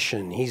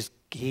edition,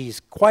 he's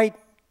quite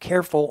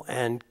careful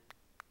and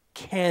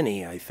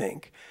canny, I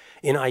think,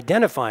 in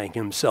identifying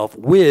himself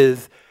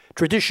with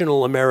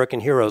traditional American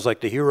heroes,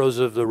 like the heroes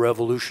of the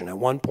Revolution. At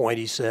one point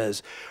he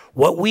says,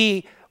 what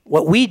we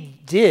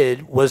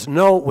did was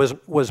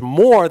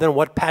more than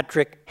what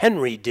Patrick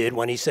Henry did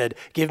when he said,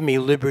 give me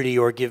liberty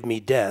or give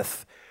me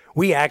death.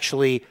 We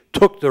actually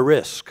took the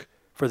risk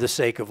for the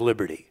sake of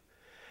liberty.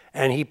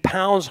 And he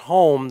pounds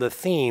home the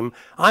theme,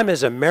 I'm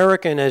as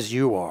American as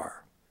you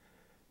are,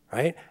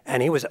 right?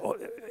 And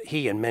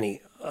he and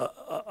many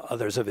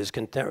others of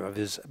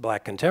his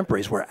black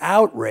contemporaries were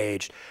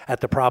outraged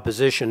at the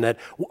proposition that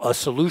a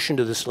solution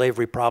to the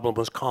slavery problem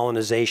was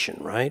colonization,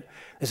 right?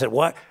 They said,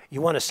 what,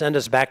 you want to send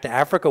us back to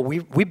Africa?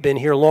 We've been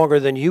here longer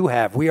than you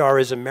have. We are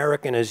as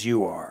American as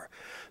you are.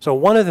 So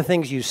one of the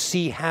things you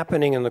see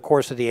happening in the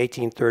course of the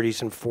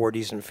 1830s and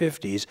 40s and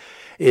 50s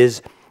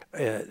is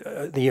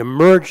the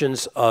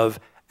emergence of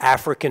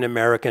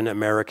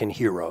African-American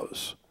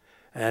heroes.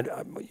 And,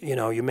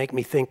 you make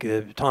me think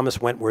of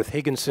Thomas Wentworth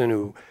Higginson,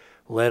 who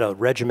led a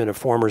regiment of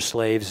former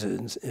slaves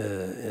in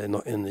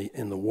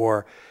the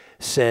war,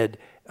 said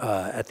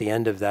at the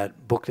end of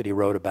that book that he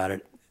wrote about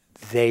it,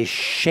 they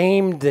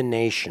shamed the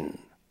nation.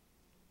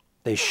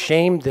 They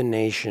shamed the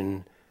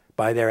nation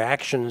by their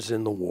actions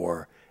in the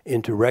war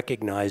into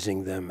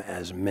recognizing them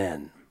as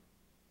men.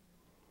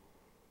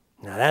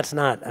 Now that's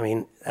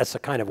that's a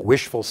kind of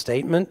wishful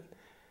statement.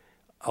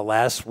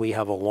 Alas, we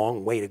have a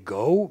long way to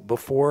go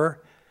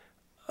before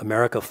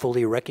America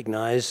fully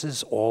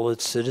recognizes all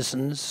its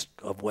citizens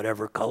of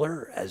whatever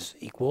color as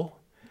equal.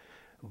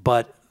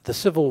 But the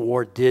Civil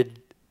War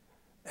did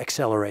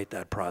accelerate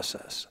that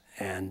process.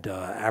 And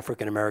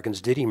African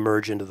Americans did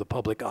emerge into the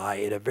public eye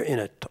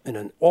in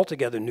an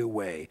altogether new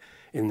way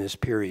in this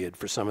period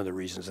for some of the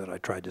reasons that I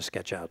tried to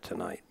sketch out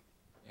tonight.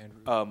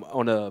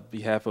 On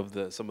behalf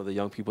of some of the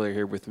young people that are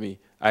here with me,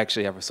 I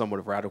actually have a somewhat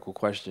of radical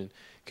question.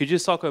 Could you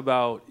just talk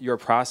about your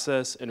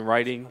process in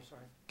writing?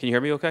 Can you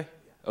hear me okay?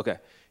 Okay.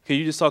 Could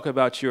you just talk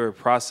about your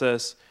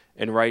process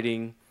in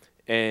writing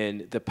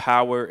and the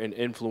power and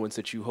influence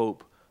that you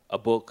hope a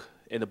book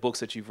and the books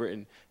that you've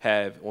written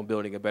have on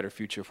building a better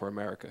future for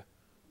America?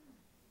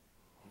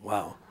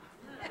 Wow.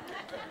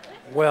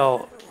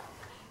 Well,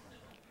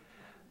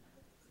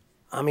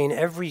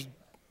 every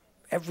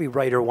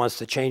writer wants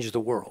to change the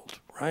world,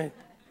 right?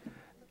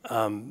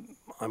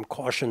 I'm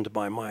cautioned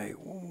by my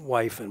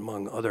wife and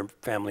among other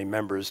family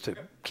members to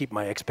keep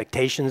my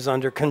expectations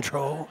under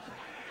control.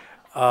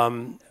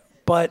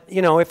 But,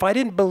 if I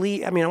didn't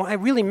believe, I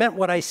really meant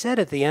what I said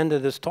at the end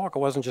of this talk. It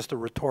wasn't just a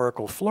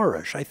rhetorical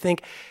flourish. I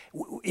think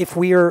if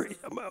we are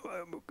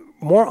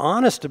more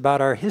honest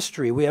about our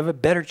history, we have a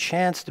better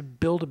chance to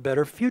build a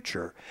better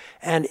future.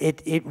 And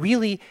it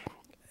really,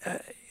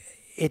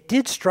 it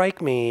did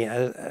strike me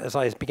as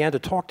I began to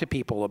talk to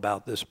people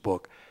about this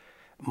book,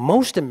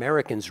 most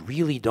Americans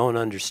really don't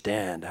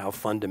understand how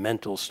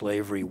fundamental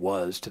slavery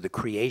was to the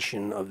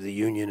creation of the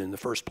Union in the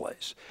first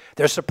place.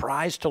 They're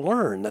surprised to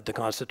learn that the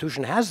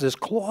Constitution has this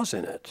clause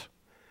in it.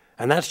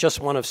 And that's just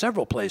one of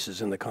several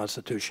places in the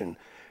Constitution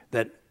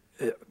that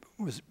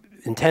was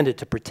intended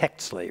to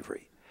protect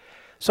slavery.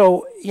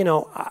 So,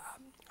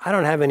 I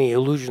don't have any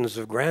illusions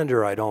of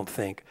grandeur, I don't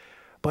think.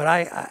 But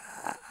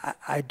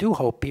I do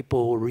hope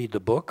people will read the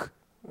book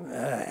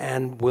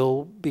and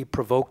will be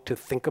provoked to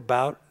think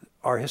about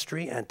our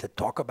history and to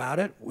talk about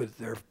it with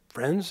their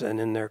friends and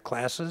in their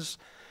classes,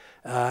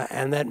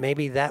 and that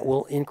maybe that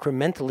will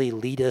incrementally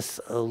lead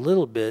us a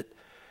little bit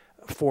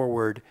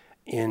forward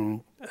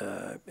in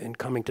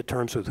coming to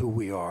terms with who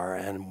we are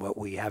and what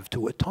we have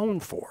to atone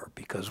for,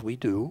 because we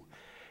do,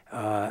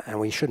 and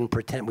we shouldn't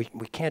pretend, we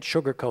can't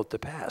sugarcoat the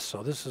past.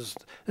 So this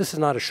is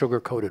not a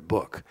sugar-coated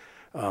book.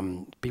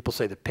 People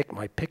say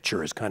my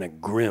picture is kind of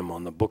grim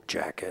on the book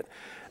jacket.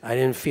 I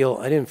didn't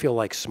feel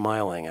like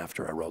smiling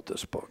after I wrote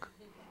this book.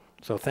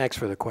 So thanks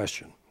for the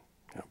question.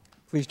 Yeah.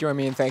 Please join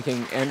me in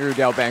thanking Andrew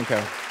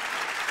Delbanco.